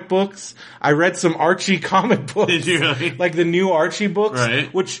comic books. I read some Archie comic books. Did you really? Like the new Archie books.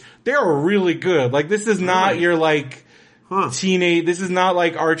 Right. Which they're really good. Like this is not your like teenage, this is not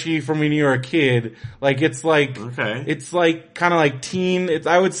like Archie from when you were a kid. Like it's like, it's like kind of like teen.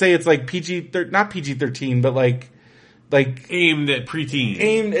 I would say it's like not PG-13, but like aimed at preteen.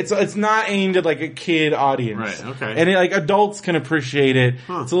 It's not aimed at like a kid audience. Right, okay. And like adults can appreciate it.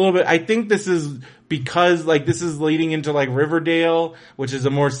 It's a little bit, I think this is because like this is leading into like Riverdale, which is a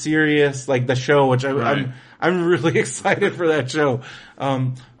more serious, like the show, which I'm really excited for that show.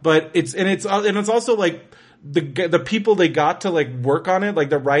 But it's also like the people they got to like work on it, like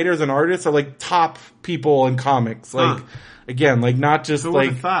the writers and artists are like top people in comics. Like again, like not just so like. Who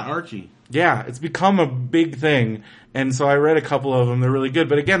would have thought Archie? Yeah, it's become a big thing. And so I read a couple of them. They're really good.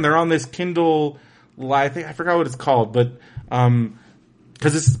 But again, they're on this Kindle, I forgot what it's called, but,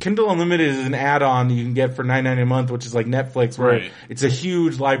 cause this Kindle Unlimited is an add-on you can get for $9.99 a month, which is like Netflix, where it's a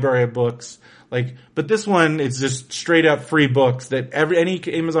huge library of books. But this one is just straight up free books that any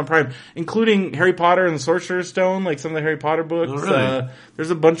Amazon Prime, including Harry Potter and the Sorcerer's Stone, like some of the Harry Potter books. Oh, really?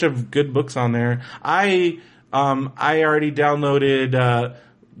 There's a bunch of good books on there. I already downloaded,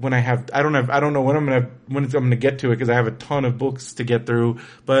 I don't know when I'm gonna get to it because I have a ton of books to get through.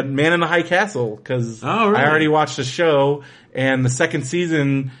 But Man in the High Castle, because I already watched the show and the second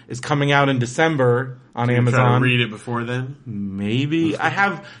season is coming out in December on Amazon. Try to read it before then? Maybe I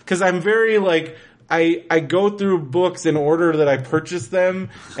have, because I'm very like I go through books in order that I purchased them,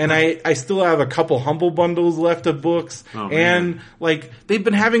 and I still have a couple Humble Bundles left of books, and like they've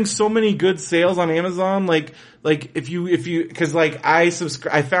been having so many good sales on Amazon. Like if you because like I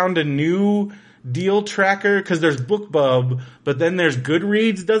found a new deal tracker because there's BookBub, but then there's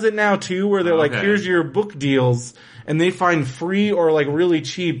Goodreads does it now too, where they're like, here's your book deals, and they find free or like really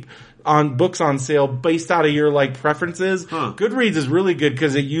cheap on books on sale based out of your like preferences. Goodreads is really good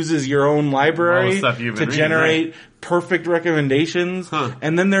because it uses your own library to generate perfect recommendations.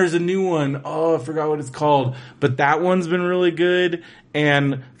 And then there's a new one. Oh, I forgot what it's called, but that one's been really good.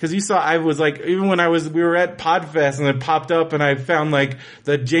 And because you saw, I was like, even when we were at Podfest and it popped up and I found like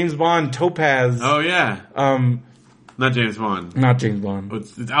the James Bond Topaz. Oh yeah. Not James Bond. Not James Bond.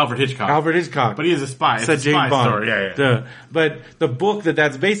 It's Alfred Hitchcock. Alfred Hitchcock. But he is a spy. It's a James James Bond story. Yeah. But the book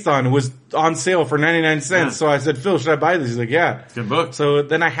that's based on was on sale for 99 cents. Yeah. So I said, Phil, should I buy this? He's like, yeah. It's a good book. So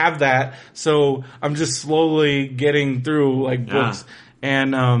then I have that. So I'm just slowly getting through like books.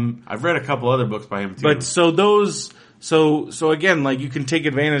 And I've read a couple other books by him too. But so those so again, like you can take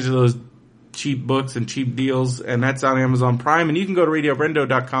advantage of those cheap books and cheap deals, and that's on Amazon Prime. And you can go to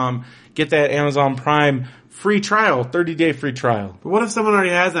radiobrendo.com, get that Amazon Prime free trial, 30-day free trial. But what if someone already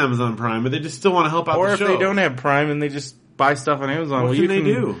has Amazon Prime, but they just still want to help out the show? Or if they don't have Prime and they just buy stuff on Amazon. What can they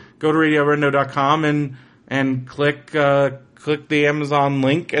do? Go to radiobrendo.com and click the Amazon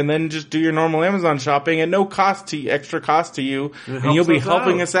link, and then just do your normal Amazon shopping at no cost to extra cost to you, and you'll be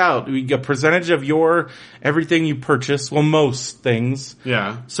helping us out. We get a percentage of everything you purchase. Well, most things.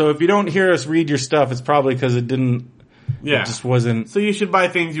 Yeah. So if you don't hear us read your stuff, it's probably because it didn't. Yeah. It just wasn't. So you should buy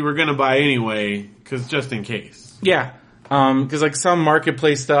things you were going to buy anyway, because just in case. Yeah. Because like some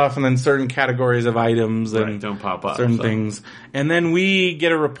marketplace stuff, and then certain categories of items and don't pop up certain things, and then we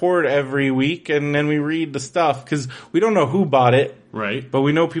get a report every week, and then we read the stuff because we don't know who bought it, right? But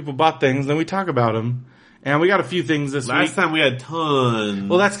we know people bought things, then we talk about them. And we got a few things this week. Last time we had tons.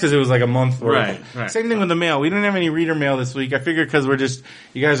 Well, that's because it was like a month worth. Right. Same thing with the mail. We didn't have any reader mail this week. I figured because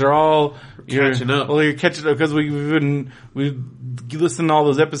you guys are all catching up. Well, you're catching up because we've listened to all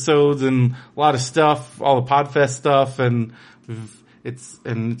those episodes and a lot of stuff, all the Podfest stuff, and it's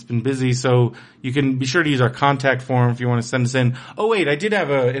been busy. So you can be sure to use our contact form if you want to send us in. Oh wait, I did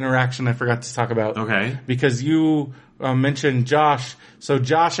have an interaction I forgot to talk about. Okay. Because you mentioned Josh. So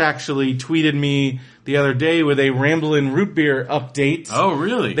Josh actually tweeted me the other day with a Ramblin' Root Beer update. Oh,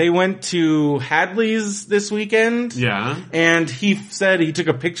 really? They went to Hadley's this weekend. Yeah. And he said he took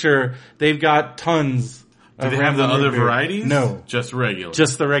a picture. They've got tons. Do they have the other varieties? No. Just regular?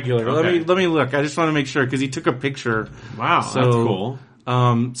 Just the regular. Okay. Let me look. I just want to make sure because he took a picture. Wow, so, that's cool.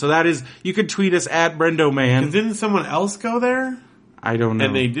 So that is, you could tweet us at BrendoMan. Didn't someone else go there? I don't know.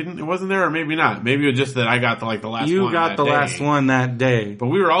 And it wasn't there, or maybe not. Maybe it was just that I got the last one. You got the last one that day. But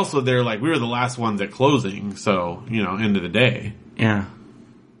we were also there, we were the last ones at closing, so, end of the day. Yeah.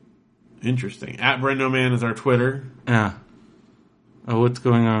 Interesting. At BrendoMan is our Twitter. Yeah. Oh, what's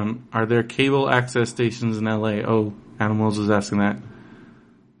going on? Are there cable access stations in LA? Oh, Adam Wells was asking that.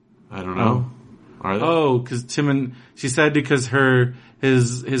 I don't know. Are there? Oh, because she said because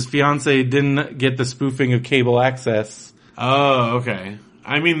his fiance didn't get the spoofing of cable access. Oh, okay.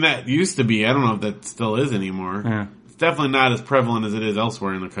 I mean, that used to be. I don't know if that still is anymore. Yeah. It's definitely not as prevalent as it is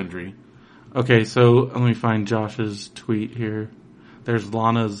elsewhere in the country. Okay, so let me find Josh's tweet here. There's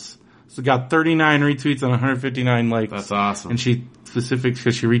Lana's. It's got 39 retweets and 159 likes. That's awesome. And she specific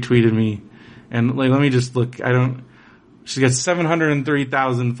because she retweeted me. And let me just look. She's got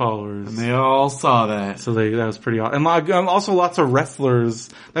 703,000 followers. And they all saw that. So that was pretty awesome. And also lots of wrestlers.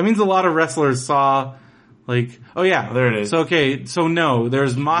 That means a lot of wrestlers saw, oh yeah. There it is. So no,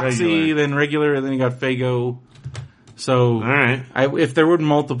 there's Moxie, then regular, and then you got Fago. So, alright. If there were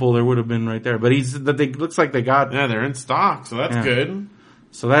multiple, there would have been right there. But looks like they got. Yeah, they're in stock, so that's good.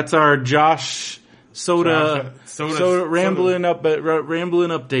 So that's our Josh Soda Ramblin'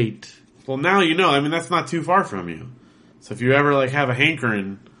 update. Well, now you know. I mean, that's not too far from you. So if you ever have a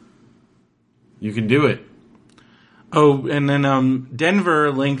hankering, you can do it. Oh, and then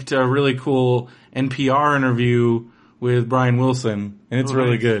Denver linked a really cool NPR interview with Brian Wilson, and it's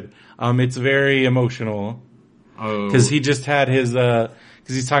really good. It's very emotional. Oh, because he just had his because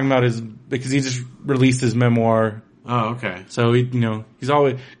he's talking about because he just released his memoir. Oh, okay. So he's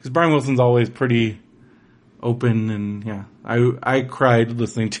always, because Brian Wilson's always pretty open, and yeah, I cried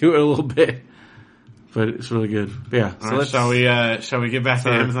listening to it a little bit, but it's really good. But yeah. So right, shall we get back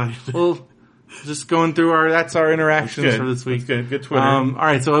to Amazon? Well, just going through that's our interactions for this week. That's good. Twitter. All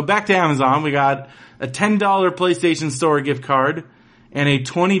right. So back to Amazon. We got a $10 PlayStation Store gift card and a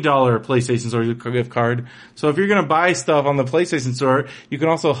 $20 PlayStation Store gift card. So if you're going to buy stuff on the PlayStation Store, you can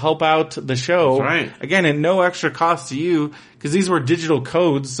also help out the show. That's right. Again, at no extra cost to you, because these were digital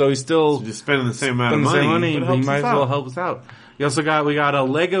codes, so he's still just spending the same amount of money, but he might as well help us out. We got a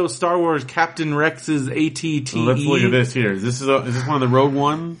Lego Star Wars Captain Rex's ATTE. Well, let's look at this here. Is this one of the Rogue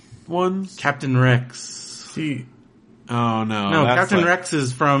One ones? Captain Rex. See. Oh, no. No, that's Captain like Rex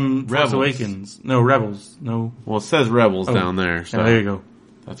is from Force Awakens. No, Rebels. No. Well, it says Rebels down there. So yeah, there you go.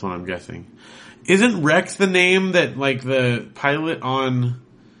 That's what I'm guessing. Isn't Rex the name that, like, the pilot on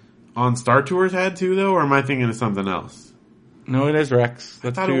Star Tours had too, though? Or am I thinking of something else? No, it is Rex.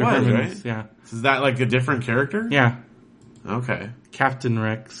 That's I thought it was, Hermans. right? Yeah. Is that, like, a different character? Yeah. Okay. Captain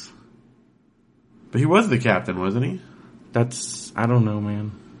Rex. But he was the captain, wasn't he? I don't know,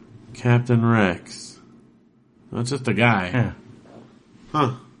 man. Captain Rex. That's just a guy. Yeah.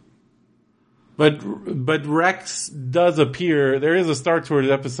 Huh. But Rex does appear. There is a Star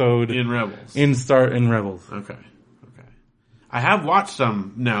Tours episode In Rebels. in Rebels. Okay. I have watched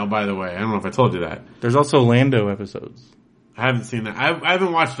some now, by the way. I don't know if I told you that. There's also Lando episodes. I haven't seen that. I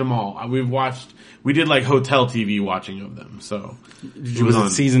haven't watched them all. We did like hotel TV watching of them, so. Was it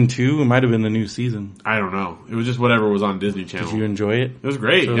season 2? It might have been the new season. I don't know. It was just whatever was on Disney Channel. Did you enjoy it? It was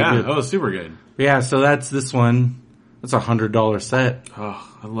great, So yeah. good. That was super good. Yeah, so that's this one. That's $100 set.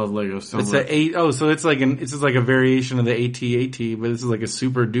 Oh, I love Legos so It's much. so it's just like a variation of the AT-AT, but this is like a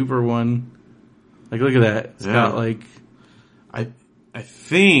super duper one. Like, look at that. It's got like, I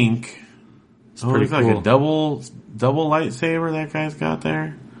think it's pretty it's cool. like a double lightsaber that guy's got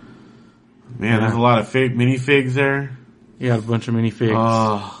there. Man, there's a lot of minifigs there. You got a bunch of minifigs.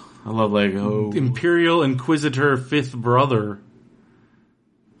 Oh, I love Lego. Imperial Inquisitor 5th brother.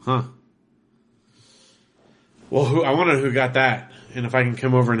 Huh. Well, I wonder who got that, and if I can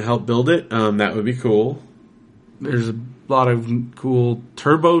come over and help build it, that would be cool. There's a lot of cool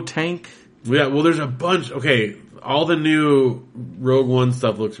turbo tank. Yeah, well, there's a bunch. Okay, all the new Rogue One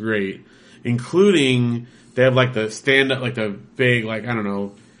stuff looks great, including they have like the stand up, like the big, like I don't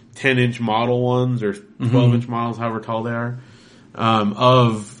know, 10-inch model ones or 12-inch models, however tall they are,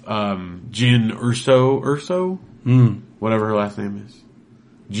 of Jyn Erso, whatever her last name is,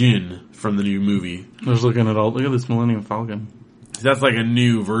 Jyn from the new movie. I was looking at look at this Millennium Falcon. That's like a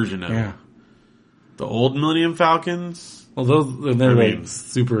new version of Yeah. the old Millennium Falcons. Well, they're like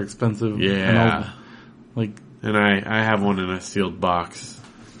super expensive. Yeah. And I have one in a sealed box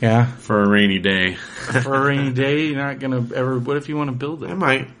yeah. for a rainy day. For a rainy day, you're not gonna ever. What if you want to build it? I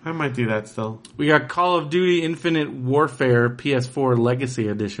might do that still. We got Call of Duty Infinite Warfare PS4 Legacy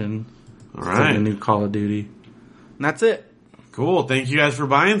Edition. All It's right. like the new Call of Duty. And that's it. Cool. Thank you guys for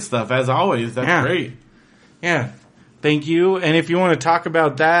buying stuff, as always. That's great. Yeah. Thank you. And if you want to talk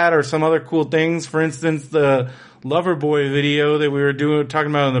about that or some other cool things, for instance, the Loverboy video that we were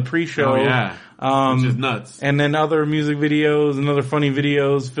talking about in the pre-show. Oh, yeah. Which is nuts. And then other music videos and other funny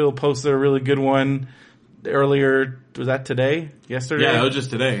videos. Phil posted a really good one earlier. Was that today? Yesterday? Yeah, it was just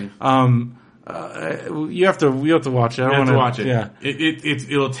today. You have to watch it. You have to watch it. Yeah.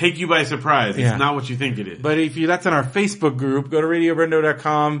 It'll take you by surprise. It's not what you think it is. But that's in our Facebook group. Go to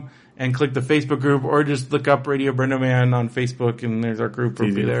RadioBrendo.com and click the Facebook group, or just look up Radio Brendo Man on Facebook, and there's our group.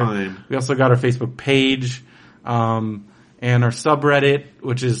 It'll be there. Find. We also got our Facebook page, and our subreddit,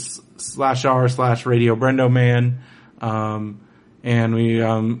 which is /r/Radio Brendo Man. And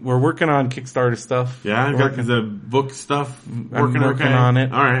we're working on Kickstarter stuff. Yeah, I've got the book stuff working working okay. on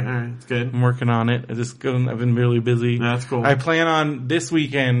it. All right, it's good. I'm working on it. I've been really busy. That's cool. I plan on this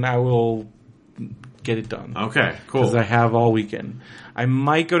weekend. I will get it done. Okay, cool. Because I have all weekend. I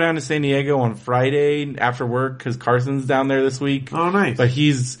might go down to San Diego on Friday after work because Carson's down there this week. Oh, nice. But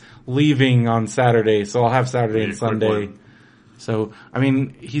he's leaving on Saturday, so I'll have Saturday and Sunday. So, I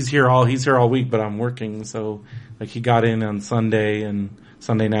mean, he's here all week, but I'm working. So, like, he got in on Sunday and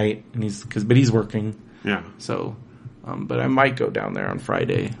Sunday night, and but he's working. Yeah. So, but I might go down there on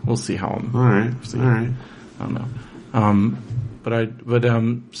Friday. We'll see how I'm. All right. All right. I don't know.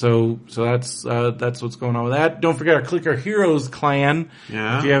 So that's what's going on with that. Don't forget our Clicker Heroes clan.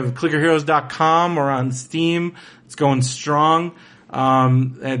 Yeah. If you have clickerheroes.com or on Steam, it's going strong.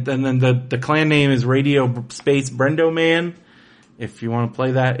 And then the clan name is Radio Space Brendo Man. If you want to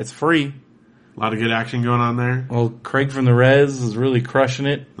play that, it's free. A lot of good action going on there. Well, Craig from the Rez is really crushing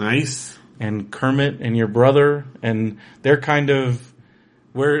it. Nice. And Kermit and your brother, and they're kind of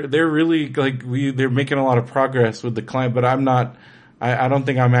they're really they're making a lot of progress with the clan, but I'm not. I don't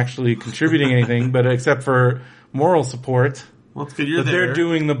think I'm actually contributing anything, but except for moral support. Well, it's good you're there. They're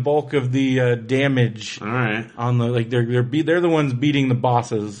doing the bulk of the damage. All right. On the they're the ones beating the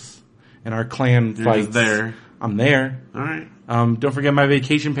bosses in our clan fights. Just there. I'm there. All right. Don't forget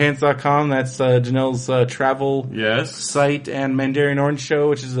myvacationpants.com. That's Janelle's travel Yes. site, and Mandarin Orange Show,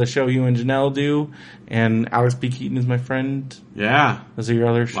 which is a show you and Janelle do. And Alex B. Keaton is my friend. Yeah. Those are your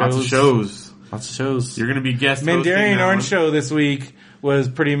other shows. Lots of shows. Lots of shows. You're going to be guest hosting Mandarin that Orange one. Show this week was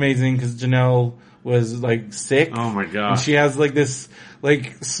pretty amazing because Janelle was like sick. Oh my god. And she has like this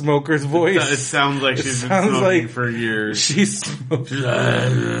like smoker's voice. It sounds like she's been sounds smoking like for years. She smokes.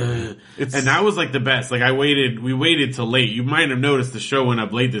 And that was like the best. Like we waited till late. You might have noticed the show went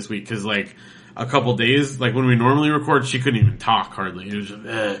up late this week because like a couple days, like when we normally record, she couldn't even talk hardly. It was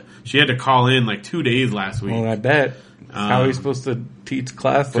just, she had to call in like 2 days last week. Well, I bet. How are you supposed to teach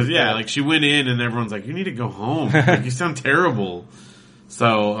class? Because like she went in and everyone's like, you need to go home. Like, you sound terrible.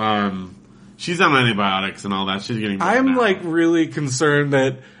 So, she's on antibiotics and all that. She's getting better I'm now. like really concerned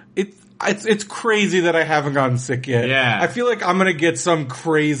that it's crazy that I haven't gotten sick yet. Yeah. I feel like I'm gonna get some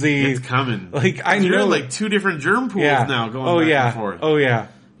crazy. It's coming. Like I You're know, in like 2 different germ pools now going back and forth. Oh yeah.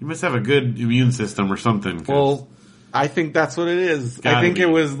 You must have a good immune system or something. 'Cause Well, I think that's what it is. Gotta I think be. it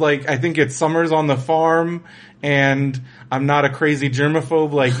was like, I think it's summers on the farm and I'm not a crazy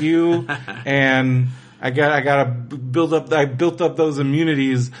germaphobe like you. And I built up those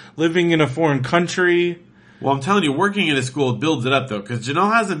immunities living in a foreign country. Well, I'm telling you, working in a school builds it up though, because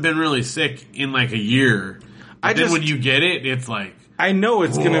Janelle hasn't been really sick in like a year. But then when you get it, it's like, I know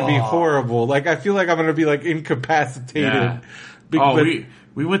it's going to be horrible. Like, I feel like I'm going to be like incapacitated. yeah.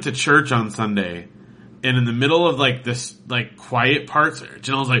 We went to church on Sunday, and in the middle of like this like quiet parts,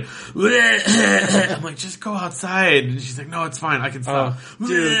 Janelle's like, I'm like, just go outside. And she's like, no, it's fine. I can stop.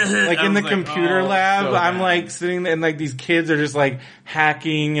 Dude, like I in the was like, computer lab, so I'm bad. like sitting there and like these kids are just like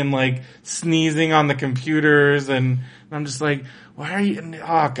hacking and like sneezing on the computers and I'm just like, why are you,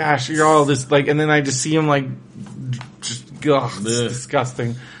 oh gosh, you're all this like, and then I just see them like, just, ugh, it's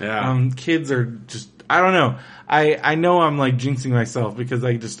disgusting. Yeah. Kids are just, I don't know. I know I'm like jinxing myself because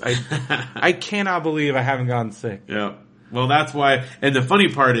I cannot believe I haven't gotten sick. Yeah. Well, that's why. And the funny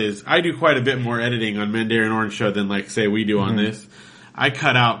part is, I do quite a bit more editing on Mandarin Orange Show than, like, say we do on this. I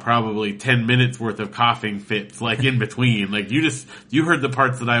cut out probably 10 minutes worth of coughing fits, like, in between. Like, you heard the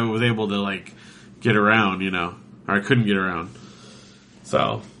parts that I was able to, like, get around, you know, or I couldn't get around.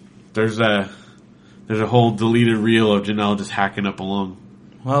 So, there's a whole deleted reel of Janelle just hacking up along.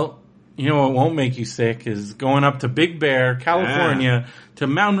 Well, you know what won't make you sick is going up to Big Bear, California, to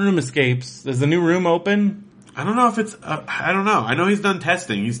Mountain Room Escapes. There's a new room open. I don't know if it's, I don't know. I know he's done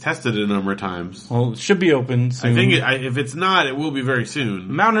testing. He's tested it a number of times. Well, it should be open soon. I think if it's not, it will be very soon.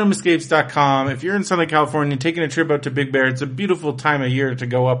 MountainRoomEscapes.com. If you're in Southern California taking a trip out to Big Bear, it's a beautiful time of year to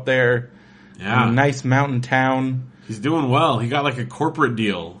go up there. Yeah. A nice mountain town. He's doing well. He got like a corporate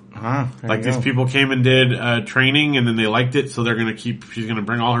deal. Like these go. people came and did training and then they liked it, so they're going to she's going to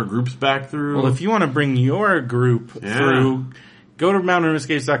bring all her groups back through. Well, if you want to bring your group through, go to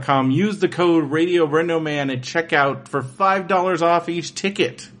MountainRoomEscapes.com, use the code RadioBrendoMan at checkout for $5 off each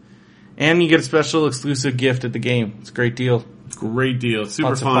ticket. And you get a special exclusive gift at the game. It's a great deal. Great deal. Super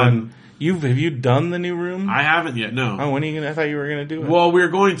Lots of fun. Have you done the new room? I haven't yet, no. Oh, when are you gonna, I thought you were going to do it. Well, we were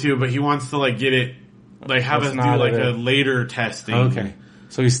going to, but he wants to like get it, like have us do not like it. a later testing. Okay.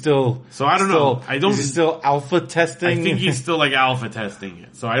 So he's still... So I don't know. Is he still alpha testing? I think he's still like alpha testing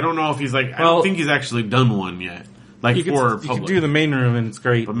it. So I don't know if he's like, I Well, don't think he's actually done one yet. Like you for could public. do the main room and it's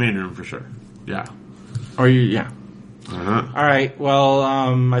great. But main room for sure. Yeah. Yeah. Uh-huh. All right. Well,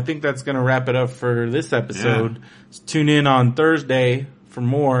 I think that's going to wrap it up for this episode. Yeah. Tune in on Thursday for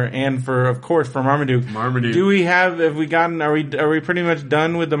more, and of course, for Marmaduke. Marmaduke. Are we pretty much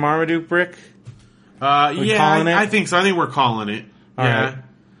done with the Marmaduke brick? Yeah, calling it? I think so. I think we're calling it. All yeah. right.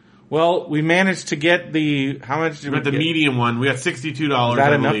 Well, we managed to get how much did We we got the get? medium one. We got $62. Is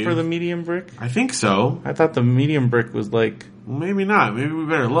that I enough believe. for the medium brick? I think so. I thought the medium brick was like... Well, maybe not. Maybe we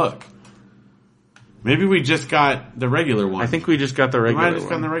better look. Maybe we just got the regular one. I think we just got the we regular might have just one.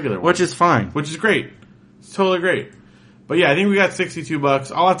 gotten the regular one. Which is fine. Which is great. It's totally great. But yeah, I think we got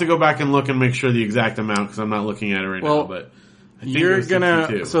 $62. I'll have to go back and look and make sure the exact amount because I'm not looking at it right now. But I think it was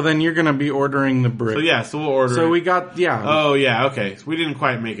 62. So then you're gonna be ordering the brick. So yeah, so we'll order. So it. we got Oh yeah, okay. So we didn't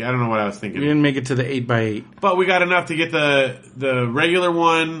quite make it. I don't know what I was thinking. we didn't make it to the 8x8 But we got enough to get the regular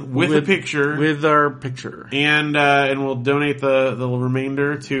one with a picture. with our picture. And we'll donate the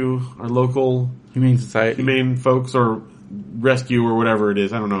remainder to our local Humane Society. humane folks or rescue or whatever it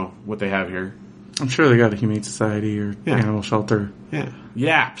is. I don't know what they have here. I'm sure they got a Humane Society or Yeah. animal shelter. Yeah.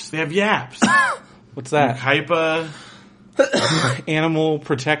 Yaps. They have yaps. What's that? Kaipa. Animal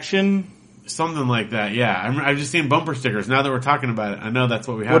protection. Something like that. Yeah. I've just seen bumper stickers. Now that we're talking about it, I know that's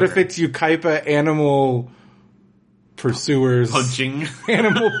what we have. What if here. it's Ukaipa animal pursuers? punching?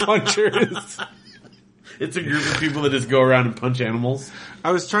 Animal punchers. It's a group of people that just go around and punch animals.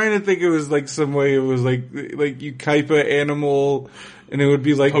 I was trying to think it was like some way it was like you type an animal and it would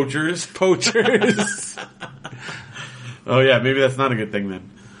be like Poachers. Oh yeah, maybe that's not a good thing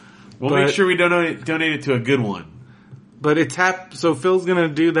then. We'll make sure we donate it to a good one. But it's so Phil's gonna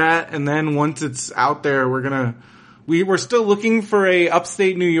do that, and then once it's out there, we're still looking for a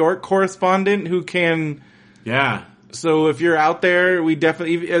upstate New York correspondent who can. Yeah. So if you're out there, we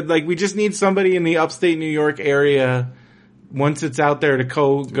definitely we just need somebody in the upstate New York area. Once it's out there to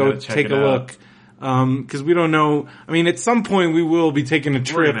go take a look. Cause we don't know. I mean, at some point we will be taking a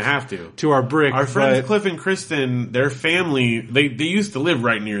trip. We're gonna have to our brick. Our friends Cliff and Kristen, their family, they used to live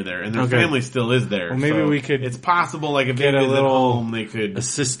right near there, and their family still is there. Well, maybe we could. It's possible, like if get they a little home, they could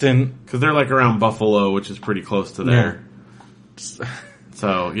assistant because they're like around Buffalo, which is pretty close to there. Yeah.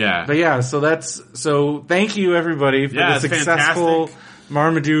 So yeah, but yeah, so thank you everybody for the successful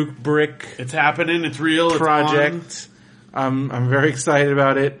Marmaduke brick. It's happening. It's real. Project. It's I'm very excited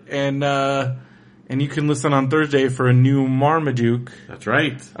about it, and you can listen on Thursday for a new Marmaduke. That's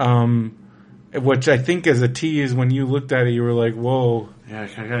right. Which I think as a tease, when you looked at it, you were like, "Whoa!" Yeah, I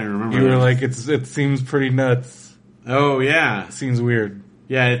can't remember. You were like, "It seems pretty nuts." Oh yeah, it seems weird.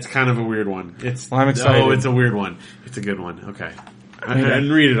 Yeah, it's kind of a weird one. I'm excited. Oh, it's a weird one. It's a good one. Okay. I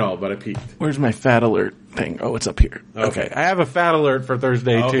didn't read it all, but I peeked. Where's my fat alert thing? Oh, it's up here. Okay. I have a fat alert for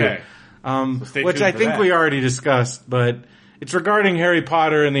Thursday too. Which I think we already discussed, but it's regarding Harry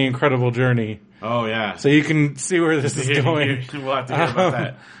Potter and the Incredible Journey. Oh yeah. So you can see where this is going. We'll have to hear about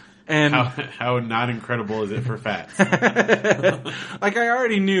that. And how not incredible is it for fats? Like I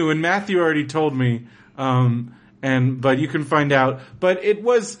already knew, and Matthew already told me. But you can find out. But it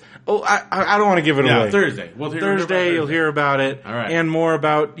was. Oh, I don't want to give it away. Thursday. Thursday, you'll hear about it. All right. And more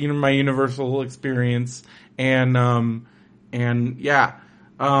about my Universal experience. And yeah.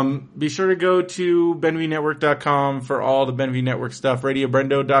 Be sure to go to BenvyNetwork.com for all the Benvy Network stuff.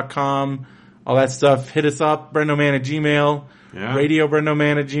 RadioBrendo.com. All that stuff. Hit us up. BrendoMan at Gmail. Yeah.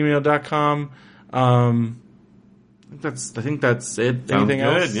 RadioBrendoMan at Gmail.com. I think that's it. Sounds Anything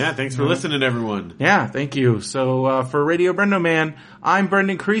good. else? Yeah, thanks for listening, everyone. Yeah, thank you. So, for Radio Brendo Man, I'm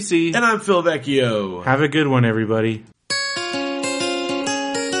Brendan Creasy. And I'm Phil Vecchio. Have a good one, everybody.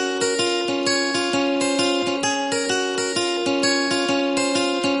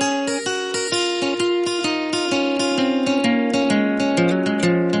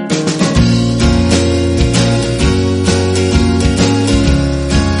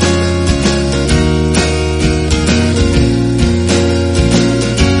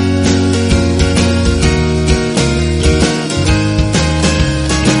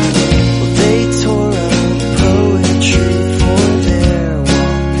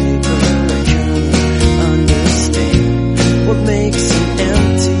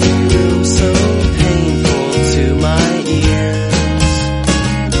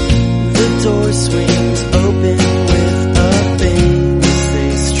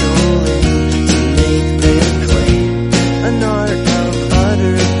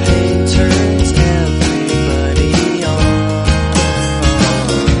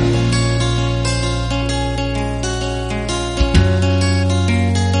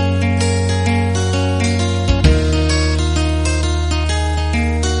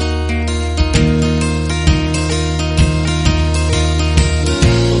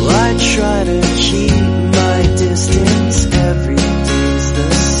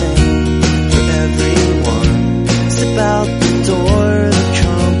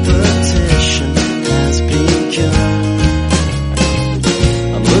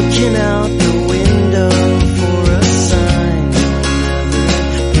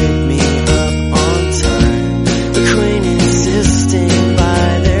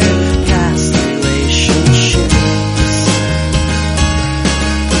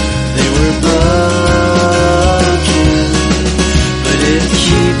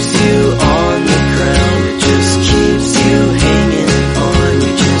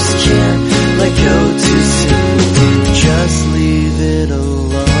 Just leave it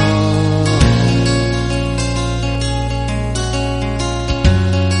alone.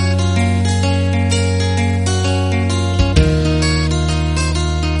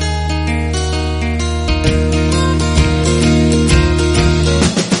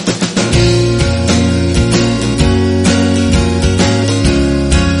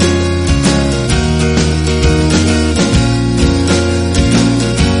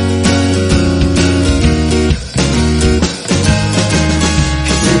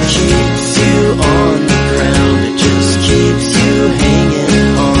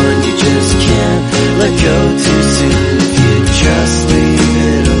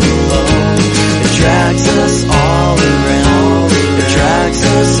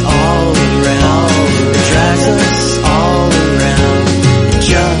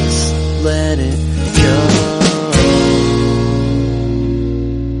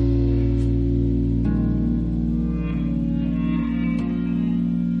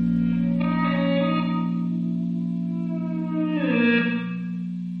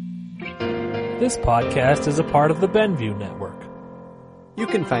 This podcast is a part of the Benview Network. You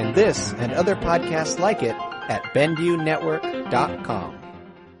can find this and other podcasts like it at BenviewNetwork.com.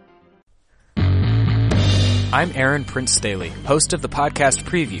 I'm Aaron Prince Staley, host of the podcast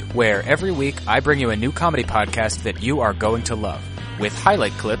Preview, where every week I bring you a new comedy podcast that you are going to love, with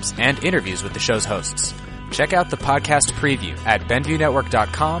highlight clips and interviews with the show's hosts. Check out the podcast Preview at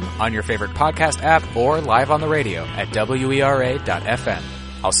BenviewNetwork.com, on your favorite podcast app, or live on the radio at WERA.FM.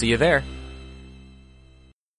 I'll see you there.